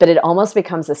 but it almost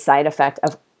becomes a side effect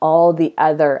of all the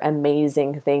other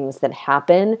amazing things that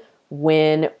happen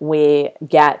when we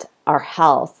get our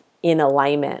health in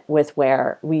alignment with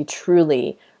where we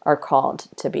truly are called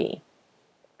to be.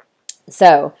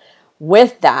 So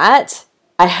with that,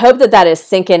 I hope that is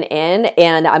sinking in,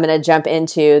 and I'm going to jump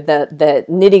into the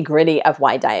nitty gritty of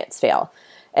why diets fail.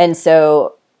 And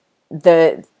so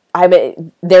there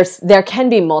can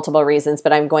be multiple reasons,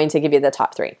 but I'm going to give you the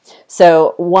top three.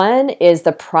 So one is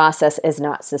the process is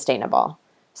not sustainable.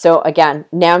 So again,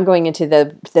 now I'm going into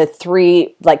the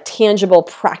three like tangible,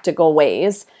 practical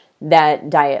ways that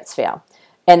diets fail.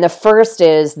 And the first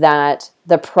is that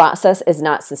the process is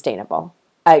not sustainable.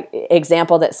 An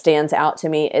example that stands out to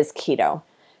me is keto.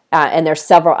 And there's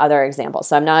several other examples.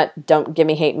 So don't give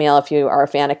me hate mail if you are a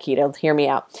fan of keto. Hear me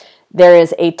out. There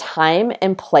is a time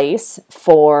and place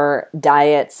for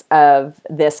diets of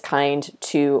this kind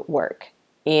to work.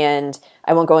 And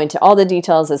I won't go into all the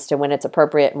details as to when it's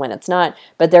appropriate and when it's not,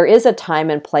 but there is a time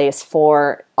and place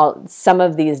for some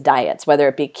of these diets, whether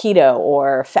it be keto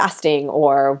or fasting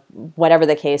or whatever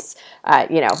the case,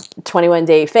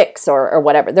 21-day fix or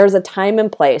whatever. There's a time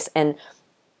and place, and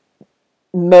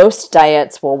most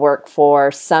diets will work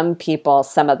for some people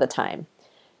some of the time.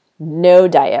 No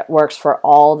diet works for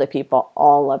all the people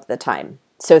all of the time.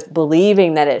 So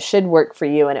believing that it should work for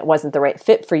you and it wasn't the right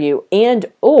fit for you, and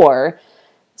or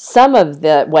some of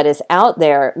what is out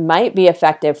there might be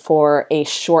effective for a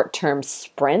short-term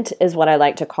sprint is what I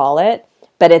like to call it,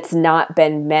 but it's not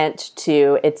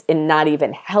not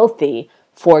even healthy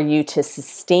for you to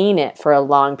sustain it for a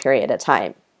long period of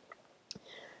time.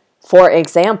 For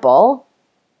example,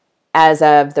 as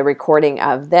of the recording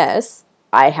of this,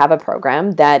 I have a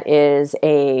program that is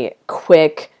a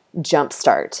quick jump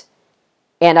start.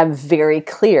 And I'm very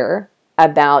clear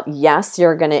about, yes,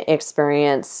 you're going to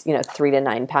experience, 3 to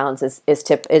 9 pounds is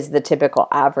the typical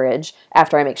average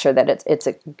after I make sure that it's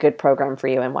a good program for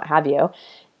you and what have you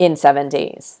in 7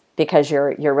 days, because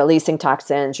you're releasing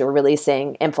toxins, you're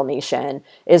releasing inflammation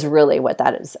is really what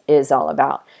that is all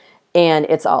about. And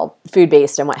it's all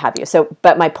food-based and what have you. So,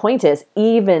 but my point is,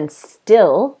 even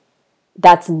still,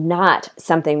 that's not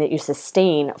something that you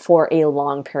sustain for a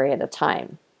long period of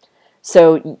time.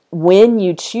 So when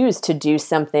you choose to do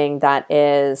something that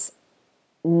is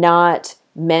not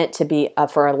meant to be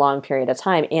for a long period of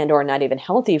time and or not even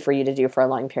healthy for you to do for a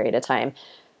long period of time,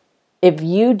 if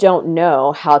you don't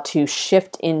know how to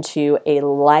shift into a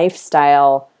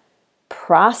lifestyle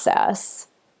process,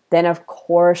 then of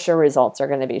course your results are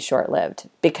going to be short-lived,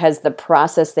 because the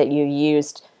process that you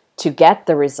used to get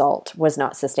the result was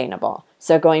not sustainable.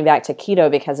 So going back to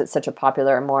keto, because it's such a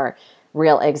popular, more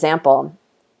real example,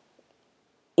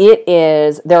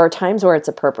 there are times where it's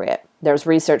appropriate. There's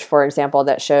research, for example,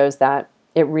 that shows that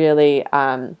it really,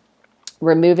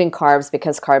 removing carbs,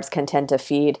 because carbs can tend to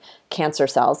feed cancer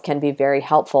cells, can be very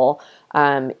helpful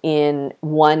in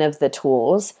one of the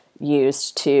tools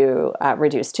used to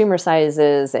reduce tumor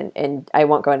sizes, and I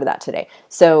won't go into that today.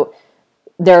 So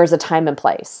there's a time and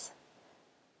place.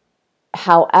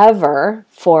 However,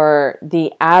 for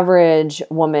the average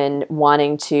woman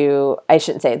wanting to, I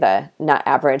shouldn't say not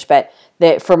average, but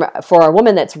for a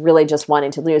woman that's really just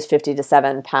wanting to lose 50 to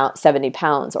 70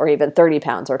 pounds, or even 30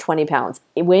 pounds or 20 pounds,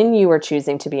 when you are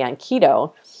choosing to be on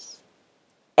keto,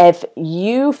 if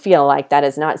you feel like that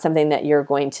is not something that you're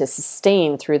going to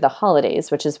sustain through the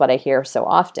holidays, which is what I hear so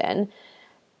often,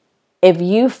 if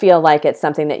you feel like it's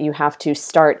something that you have to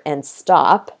start and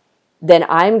stop, then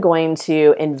I'm going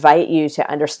to invite you to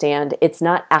understand it's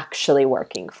not actually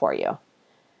working for you.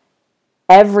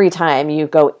 Every time you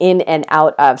go in and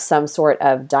out of some sort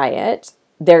of diet,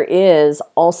 there is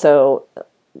also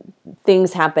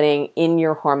things happening in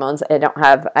your hormones.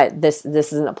 This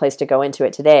isn't a place to go into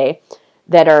it today,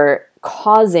 that are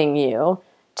causing you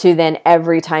to then,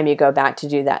 every time you go back to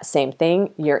do that same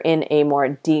thing, you're in a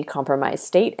more decompromised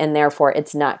state, and therefore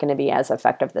it's not going to be as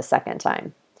effective the second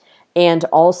time. And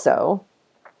also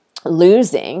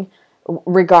losing,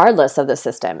 regardless of the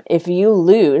system, if you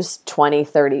lose 20,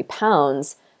 30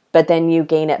 pounds, but then you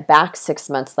gain it back 6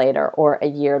 months later or a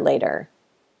year later,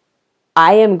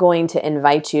 I am going to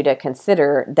invite you to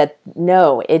consider that,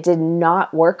 no, it did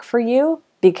not work for you,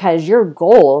 because your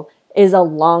goal is a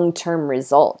long-term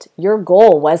result. Your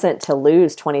goal wasn't to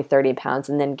lose 20, 30 pounds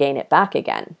and then gain it back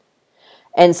again.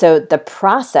 And so the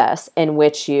process in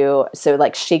which so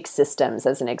like shake systems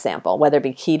as an example, whether it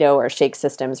be keto or shake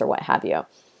systems or what have you,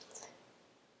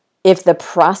 if the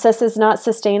process is not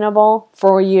sustainable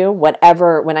for you,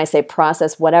 whatever, when I say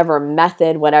process, whatever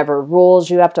method, whatever rules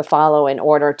you have to follow in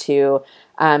order to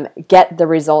get the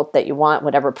result that you want,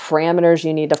 whatever parameters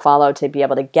you need to follow to be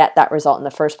able to get that result in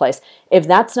the first place, if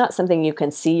that's not something you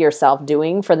can see yourself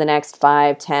doing for the next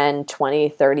 5, 10, 20,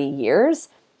 30 years,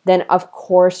 then of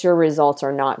course your results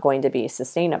are not going to be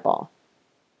sustainable.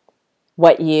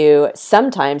 What you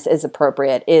sometimes is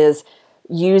appropriate is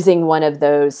using one of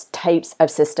those types of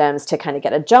systems to kind of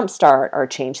get a jump start or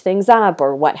change things up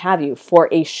or what have you for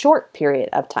a short period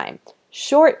of time.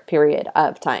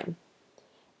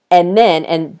 And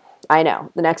I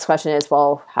know the next question is,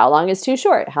 well, how long is too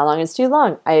short? How long is too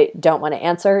long? I don't want to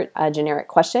answer a generic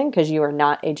question, because you are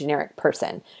not a generic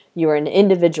person. You are an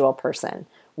individual person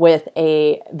with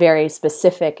a very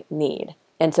specific need.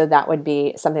 And so that would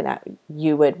be something that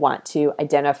you would want to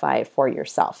identify for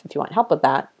yourself. If you want help with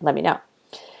that, let me know.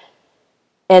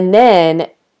 And then,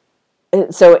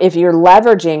 so if you're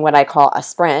leveraging what I call a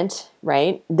sprint,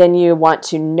 right, then you want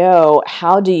to know,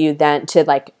 how do you then to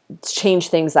like change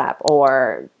things up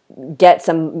or get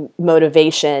some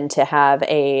motivation to have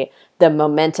the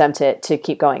momentum to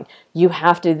keep going. You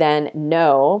have to then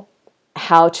know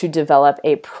how to develop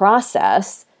a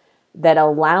process that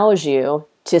allows you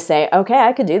to say, okay,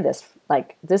 I could do this.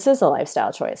 Like, this is a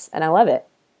lifestyle choice and I love it,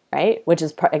 right? Which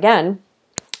is, again,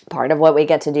 part of what we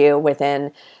get to do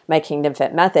within my Kingdom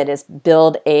Fit method is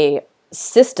build a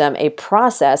system, a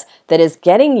process that is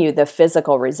getting you the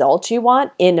physical results you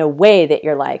want in a way that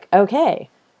you're like, okay,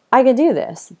 I can do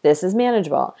this. This is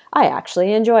manageable. I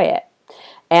actually enjoy it.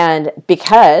 And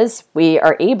because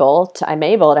I'm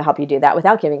able to help you do that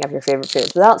without giving up your favorite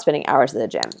foods, without spending hours at the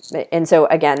gym. And so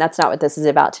again, that's not what this is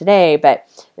about today, but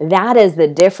that is the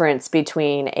difference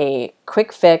between a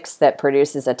quick fix that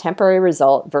produces a temporary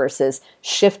result versus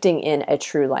shifting in a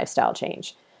true lifestyle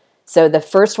change. So the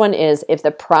first one is, if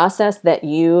the process that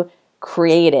you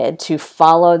created to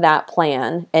follow that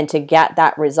plan and to get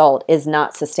that result is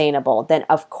not sustainable, then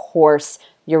of course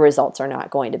your results are not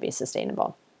going to be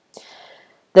sustainable.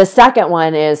 The second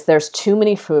one is there's too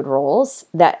many food rules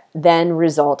that then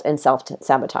result in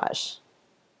self-sabotage.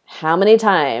 How many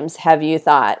times have you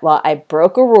thought, well, I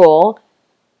broke a rule,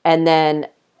 and then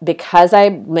because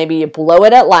maybe you blow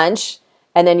it at lunch,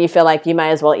 and then you feel like you might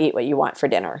as well eat what you want for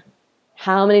dinner?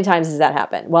 How many times has that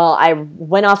happened? Well, I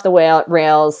went off the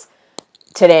rails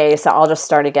today, so I'll just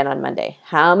start again on Monday.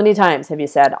 How many times have you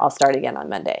said, I'll start again on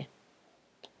Monday?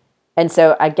 And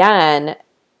so again,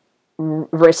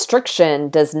 restriction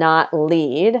does not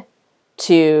lead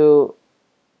to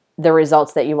the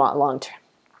results that you want long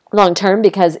term,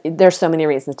 because there's so many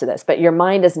reasons to this. But your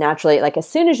mind is naturally, like, as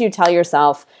soon as you tell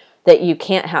yourself that you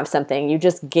can't have something, you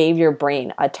just gave your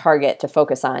brain a target to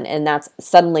focus on, and that's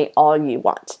suddenly all you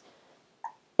want.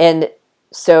 And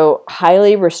so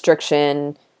highly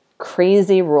restriction,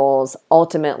 crazy rules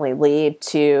ultimately lead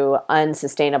to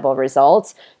unsustainable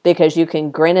results, because you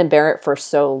can grin and bear it for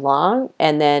so long,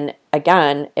 and then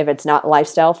again, if it's not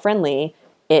lifestyle friendly,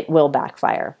 it will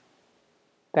backfire.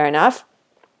 Fair enough?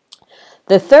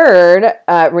 The third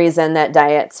reason that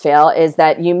diets fail is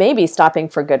that you may be stopping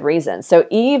for good reasons. So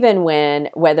even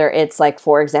whether it's like,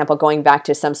 for example, going back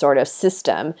to some sort of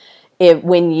system,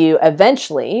 when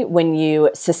you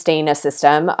sustain a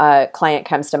system, a client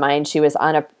comes to mind, she was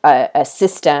on a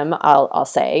system, I'll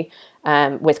say,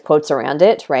 with quotes around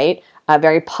it, right? A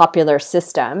very popular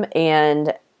system,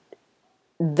 and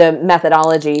the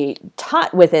methodology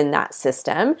taught within that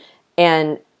system.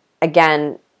 And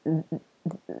again,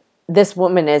 this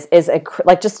woman is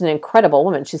like just an incredible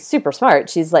woman. She's super smart.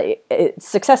 She's like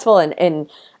successful and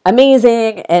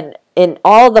amazing and in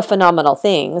all the phenomenal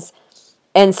things.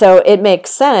 And so it makes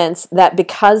sense that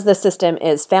because the system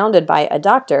is founded by a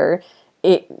doctor,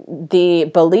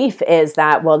 the belief is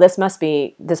that, well, this must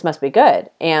be good,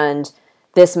 and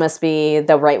this must be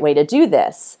the right way to do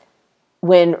this.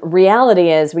 When reality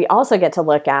is, we also get to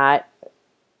look at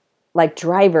like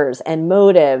drivers and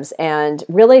motives, and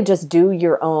really just do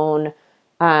your own,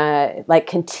 like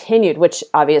continued, which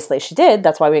obviously she did.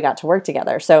 That's why we got to work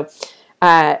together. So,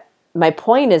 my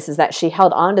point is that she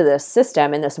held on to this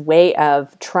system and this way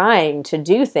of trying to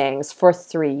do things for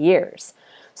 3 years.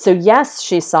 So yes,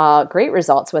 she saw great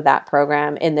results with that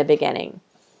program in the beginning.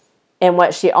 And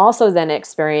what she also then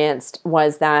experienced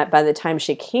was that by the time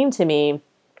she came to me,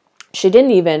 she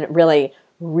didn't even really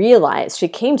realize. She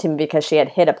came to me because she had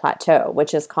hit a plateau,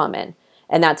 which is common.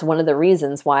 And that's one of the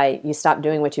reasons why you stop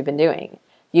doing what you've been doing.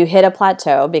 You hit a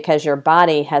plateau because your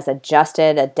body has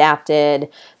adjusted, adapted.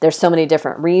 There's so many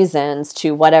different reasons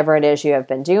to whatever it is you have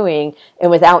been doing. And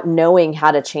without knowing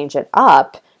how to change it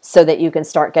up so that you can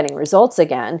start getting results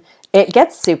again, it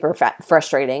gets super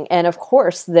frustrating. And of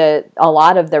course, a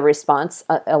lot of the response,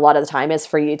 a lot of the time, is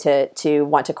for you to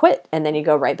want to quit. And then you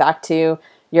go right back to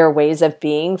your ways of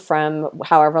being from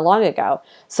however long ago.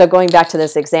 So going back to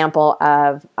this example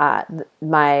of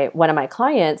one of my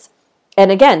clients, and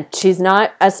again, she's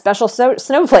not a special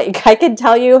snowflake. I can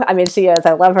tell you, I mean, she is.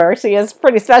 I love her. She is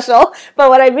pretty special. But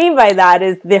what I mean by that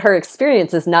is that her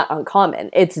experience is not uncommon.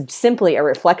 It's simply a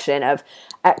reflection of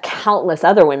countless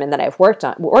other women that I've worked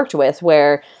with,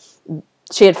 where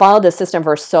she had followed the system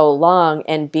for so long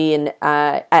and been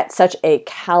at such a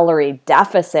calorie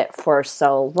deficit for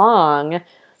so long,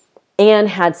 and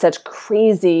had such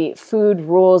crazy food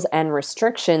rules and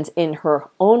restrictions in her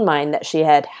own mind that she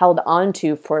had held on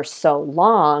to for so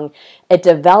long, it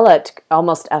developed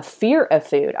almost a fear of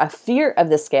food, a fear of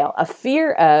the scale, a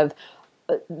fear of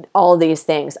all these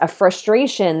things, a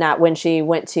frustration that when she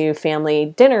went to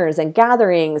family dinners and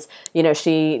gatherings,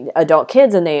 adult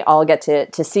kids, and they all get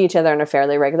to see each other on a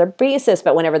fairly regular basis.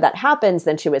 But whenever that happens,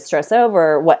 then she would stress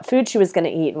over what food she was going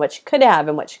to eat and what she could have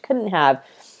and what she couldn't have.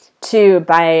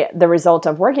 By the result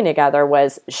of working together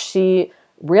was she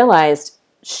realized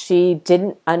she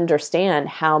didn't understand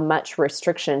how much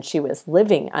restriction she was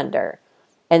living under.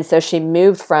 And so she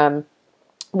moved from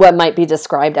what might be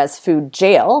described as food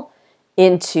jail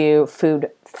into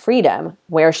food freedom,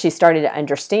 where she started to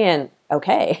understand,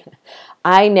 okay,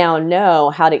 I now know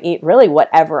how to eat really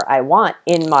whatever I want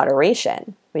in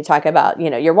moderation. We talk about,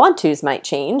 your want-tos might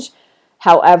change.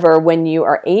 However, when you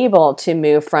are able to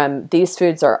move from these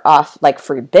foods are off, like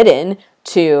forbidden,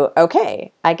 to,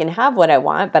 okay, I can have what I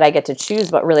want, but I get to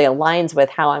choose what really aligns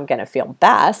with how I'm going to feel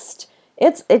best,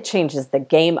 it changes the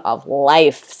game of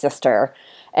life, sister.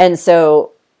 And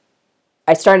so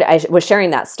I was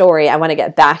sharing that story. I want to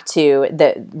get back to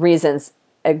the reasons,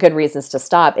 good reasons to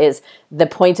stop. Is the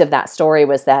point of that story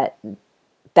was that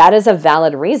is a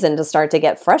valid reason to start to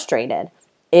get frustrated.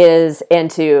 is,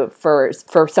 and for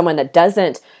someone that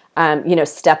doesn't,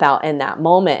 step out in that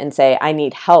moment and say, I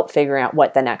need help figuring out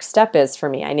what the next step is for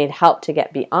me. I need help to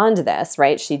get beyond this,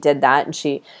 right? She did that, and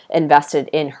she invested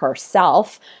in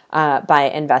herself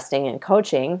by investing in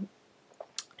coaching.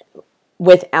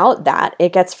 Without that,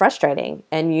 it gets frustrating,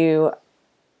 and you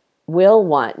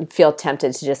will feel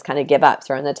tempted to just kind of give up,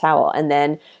 throw in the towel, and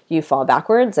then you fall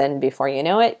backwards, and before you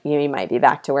know it, you might be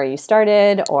back to where you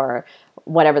started, or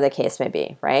whatever the case may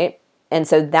be, right? And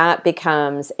so that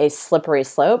becomes a slippery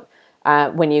slope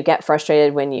when you get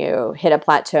frustrated, when you hit a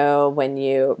plateau, when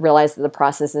you realize that the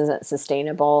process isn't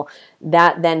sustainable.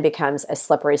 That then becomes a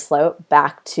slippery slope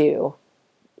back to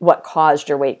what caused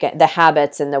your weight gain, the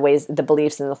habits and the ways, the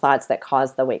beliefs and the thoughts that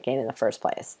caused the weight gain in the first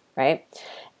place, right?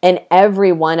 And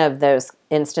every one of those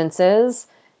instances,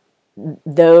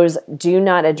 those do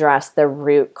not address the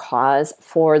root cause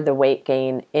for the weight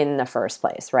gain in the first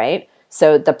place, right?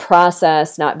 So the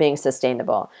process not being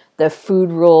sustainable, the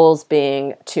food rules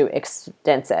being too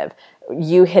extensive,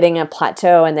 you hitting a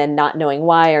plateau and then not knowing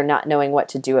why or not knowing what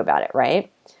to do about it, right?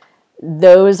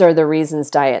 Those are the reasons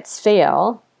diets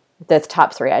fail, the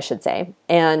top three, I should say.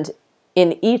 And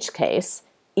in each case,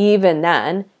 even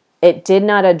then, it did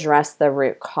not address the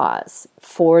root cause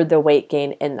for the weight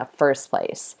gain in the first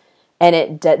place.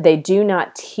 And they do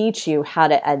not teach you how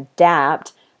to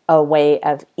adapt a way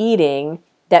of eating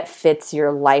that fits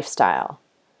your lifestyle,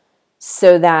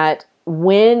 so that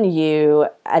when you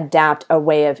adapt a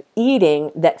way of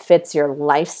eating that fits your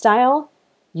lifestyle,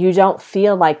 you don't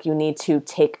feel like you need to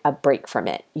take a break from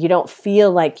it. You don't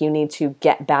feel like you need to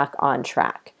get back on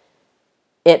track.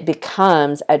 It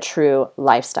becomes a true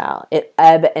lifestyle. It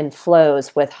ebbs and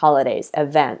flows with holidays,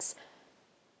 events,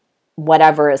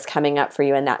 whatever is coming up for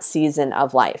you in that season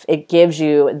of life. It gives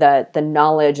you the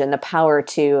knowledge and the power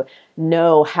to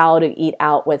know how to eat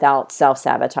out without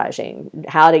self-sabotaging,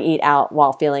 how to eat out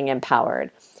while feeling empowered.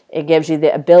 It gives you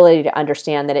the ability to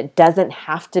understand that it doesn't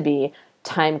have to be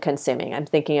time-consuming. I'm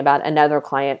thinking about another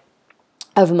client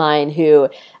of mine who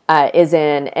is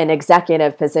in an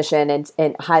executive position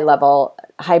in high level,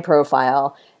 high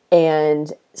profile.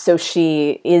 And so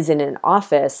she is in an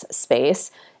office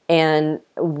space, and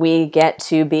we get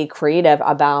to be creative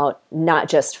about not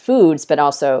just foods, but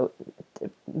also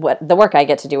what the work I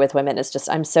get to do with women is just,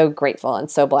 I'm so grateful and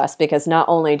so blessed, because not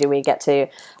only do we get to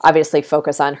obviously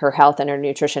focus on her health and her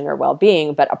nutrition, her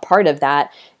well-being, but a part of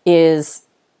that is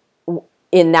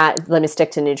in that, let me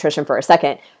stick to nutrition for a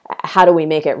second. How do we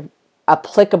make it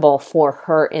applicable for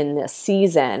her in this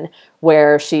season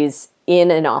where she's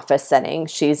in an office setting?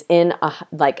 She's in a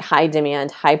high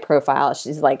demand, high profile.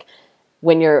 She's like,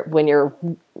 when you're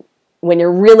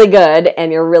really good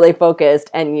and you're really focused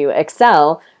and you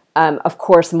excel, of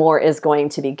course, more is going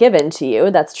to be given to you.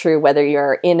 That's true whether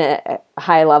you're in a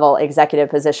high level executive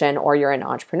position or you're an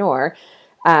entrepreneur.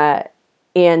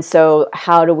 And so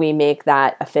how do we make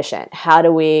that efficient? How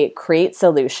do we create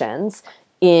solutions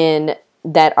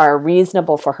that are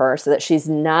reasonable for her so that she's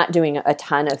not doing a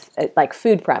ton of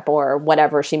food prep or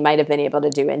whatever she might have been able to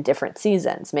do in different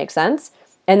seasons? Make sense?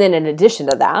 And then in addition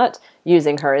to that,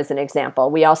 using her as an example,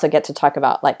 we also get to talk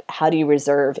about how do you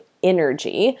reserve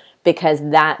energy, because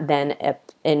that then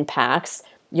impacts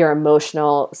your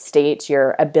emotional state,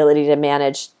 your ability to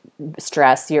manage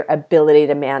stress, your ability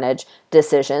to manage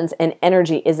decisions. And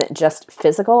energy isn't just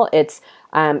physical, it's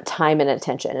time and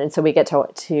attention. And so we get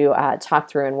to talk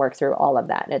through and work through all of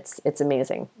that. It's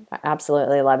amazing. I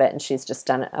absolutely love it. And she's just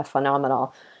done a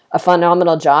phenomenal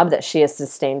job that she has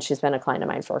sustained. She's been a client of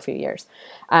mine for a few years.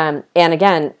 And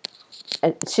again,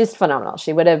 she's phenomenal.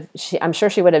 I'm sure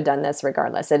she would have done this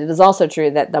regardless. And it is also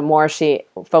true that the more she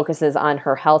focuses on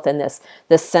her health and this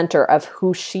center of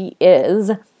who she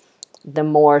is, the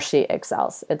more she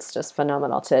excels. It's just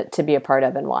phenomenal to be a part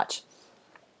of and watch.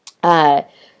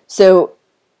 So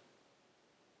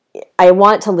I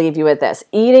want to leave you with this.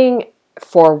 Eating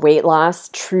for weight loss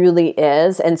truly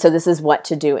is, and so this is what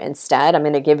to do instead. I'm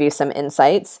going to give you some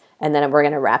insights, and then we're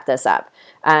going to wrap this up.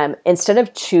 Instead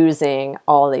of choosing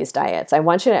all these diets, I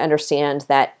want you to understand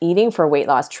that eating for weight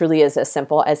loss truly is as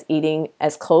simple as eating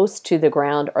as close to the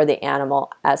ground or the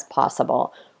animal as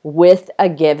possible with a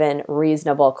given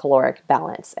reasonable caloric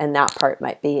balance. And that part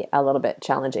might be a little bit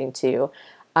challenging to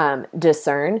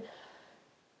discern.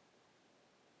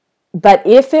 But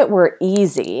if it were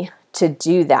easy to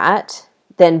do that,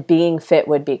 then being fit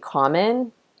would be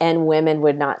common and women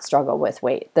would not struggle with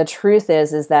weight. The truth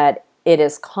is that it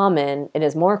is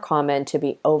more common to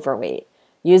be overweight.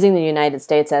 Using the United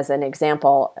States as an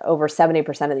example, over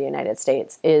 70% of the United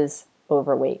States is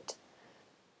overweight.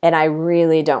 And I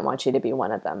really don't want you to be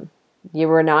one of them. You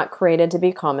were not created to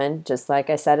be common, just like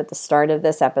I said at the start of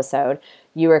this episode.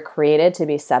 You were created to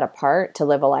be set apart, to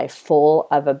live a life full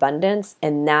of abundance,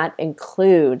 and that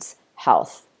includes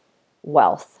health,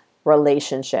 wealth,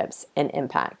 relationships, and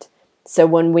impact. So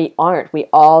when we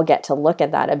all get to look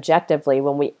at that objectively,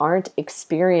 when we aren't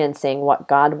experiencing what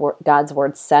God's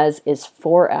word says is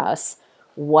for us,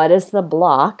 what is the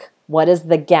block? What is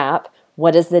the gap?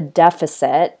 What is the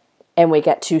deficit? And we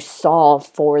get to solve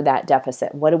for that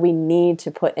deficit. What do we need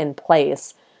to put in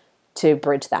place to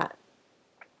bridge that?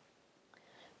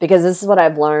 Because this is what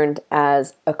I've learned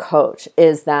as a coach,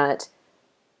 is that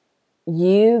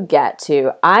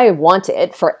I want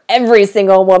it for every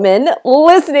single woman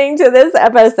listening to this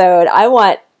episode.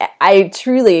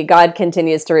 God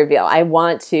continues to reveal. I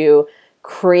want to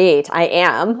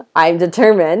I'm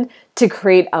determined to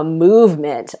create a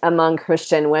movement among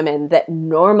Christian women that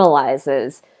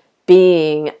normalizes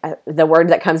being, the word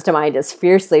that comes to mind is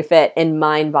fiercely fit in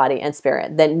mind, body, and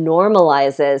spirit, that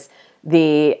normalizes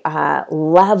the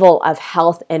level of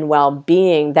health and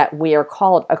well-being that we are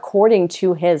called according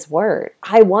to his word.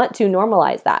 I want to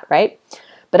normalize that, right?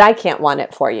 But I can't want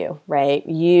it for you, right?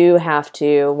 You have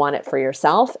to want it for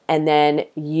yourself, and then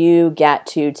you get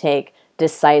to take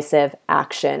decisive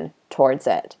action towards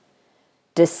it.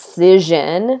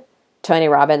 Decision, Tony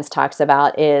Robbins talks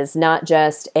about, is not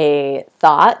just a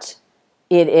thought,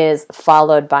 it is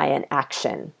followed by an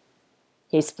action.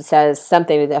 He says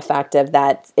something to the effect of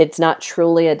that it's not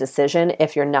truly a decision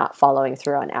if you're not following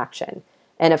through on action.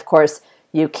 And of course,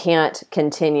 you can't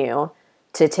continue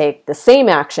to take the same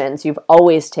actions you've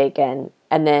always taken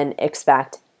and then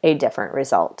expect a different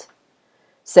result.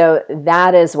 So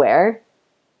that is where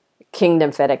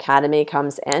Kingdom Fit Academy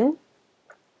comes in.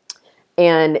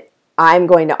 And I'm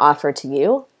going to offer to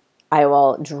you, I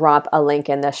will drop a link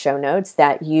in the show notes,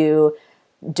 that you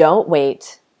don't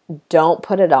wait, don't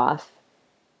put it off,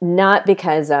 not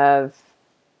because of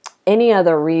any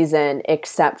other reason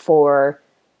except for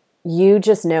you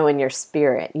just know in your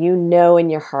spirit, you know in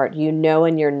your heart, you know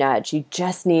in your nudge. You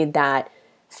just need that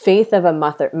faith of a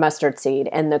mustard seed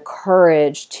and the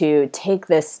courage to take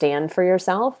this stand for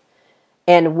yourself.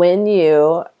 And when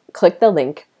you click the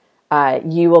link,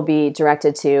 you will be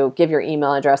directed to give your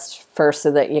email address first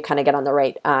so that you kind of get on the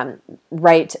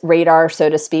right radar, so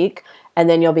to speak. And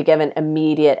then you'll be given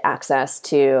immediate access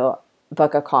to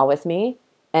book a call with me.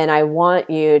 And I want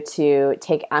you to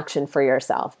take action for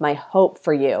yourself. My hope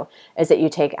for you is that you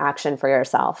take action for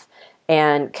yourself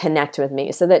and connect with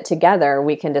me so that together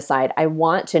we can decide, I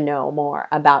want to know more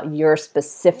about your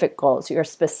specific goals, your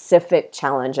specific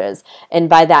challenges. And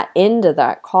by that end of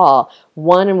that call,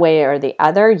 one way or the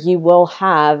other, you will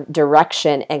have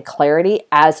direction and clarity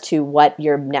as to what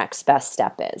your next best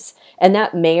step is. And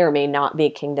that may or may not be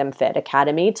Kingdom Fit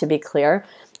Academy. To be clear,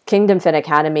 Kingdom Fit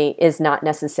Academy is not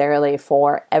necessarily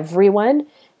for everyone.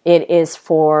 It is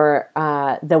for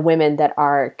the women that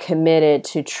are committed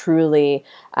to truly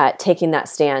taking that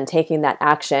stand, taking that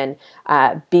action,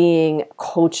 being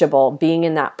coachable, being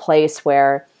in that place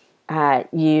where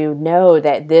you know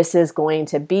that this is going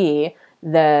to be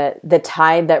the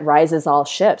tide that rises all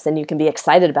ships, and you can be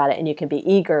excited about it, and you can be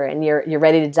eager, and you're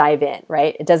ready to dive in,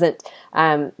 right? It doesn't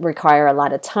require a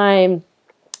lot of time,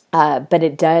 but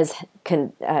it does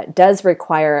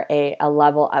require a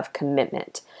level of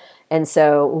commitment. And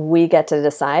so we get to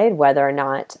decide whether or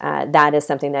not that is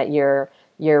something that you're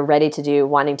ready to do,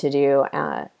 wanting to do,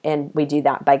 and we do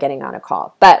that by getting on a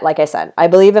call. But like I said, I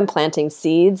believe in planting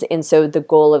seeds, and so the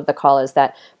goal of the call is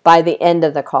that by the end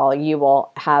of the call, you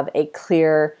will have a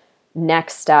clear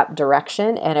next step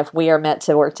direction. And if we are meant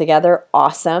to work together,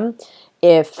 awesome.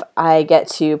 If I get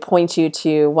to point you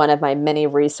to one of my many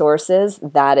resources,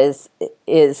 that is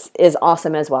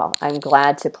awesome as well. I'm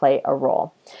glad to play a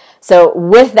role. So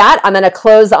with that, I'm going to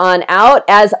close on out.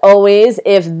 As always,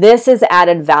 if this has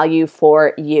added value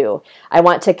for you, I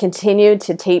want to continue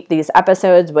to tape these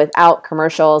episodes without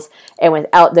commercials and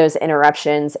without those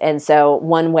interruptions. And so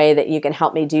one way that you can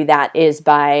help me do that is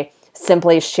by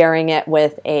simply sharing it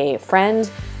with a friend,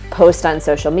 post on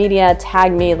social media,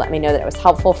 tag me, let me know that it was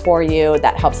helpful for you.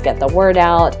 That helps get the word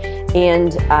out.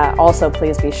 And also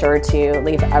please be sure to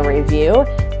leave a review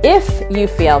if you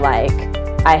feel like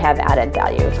I have added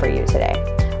value for you today.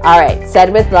 All right,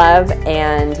 said with love,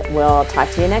 and we'll talk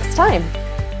to you next time.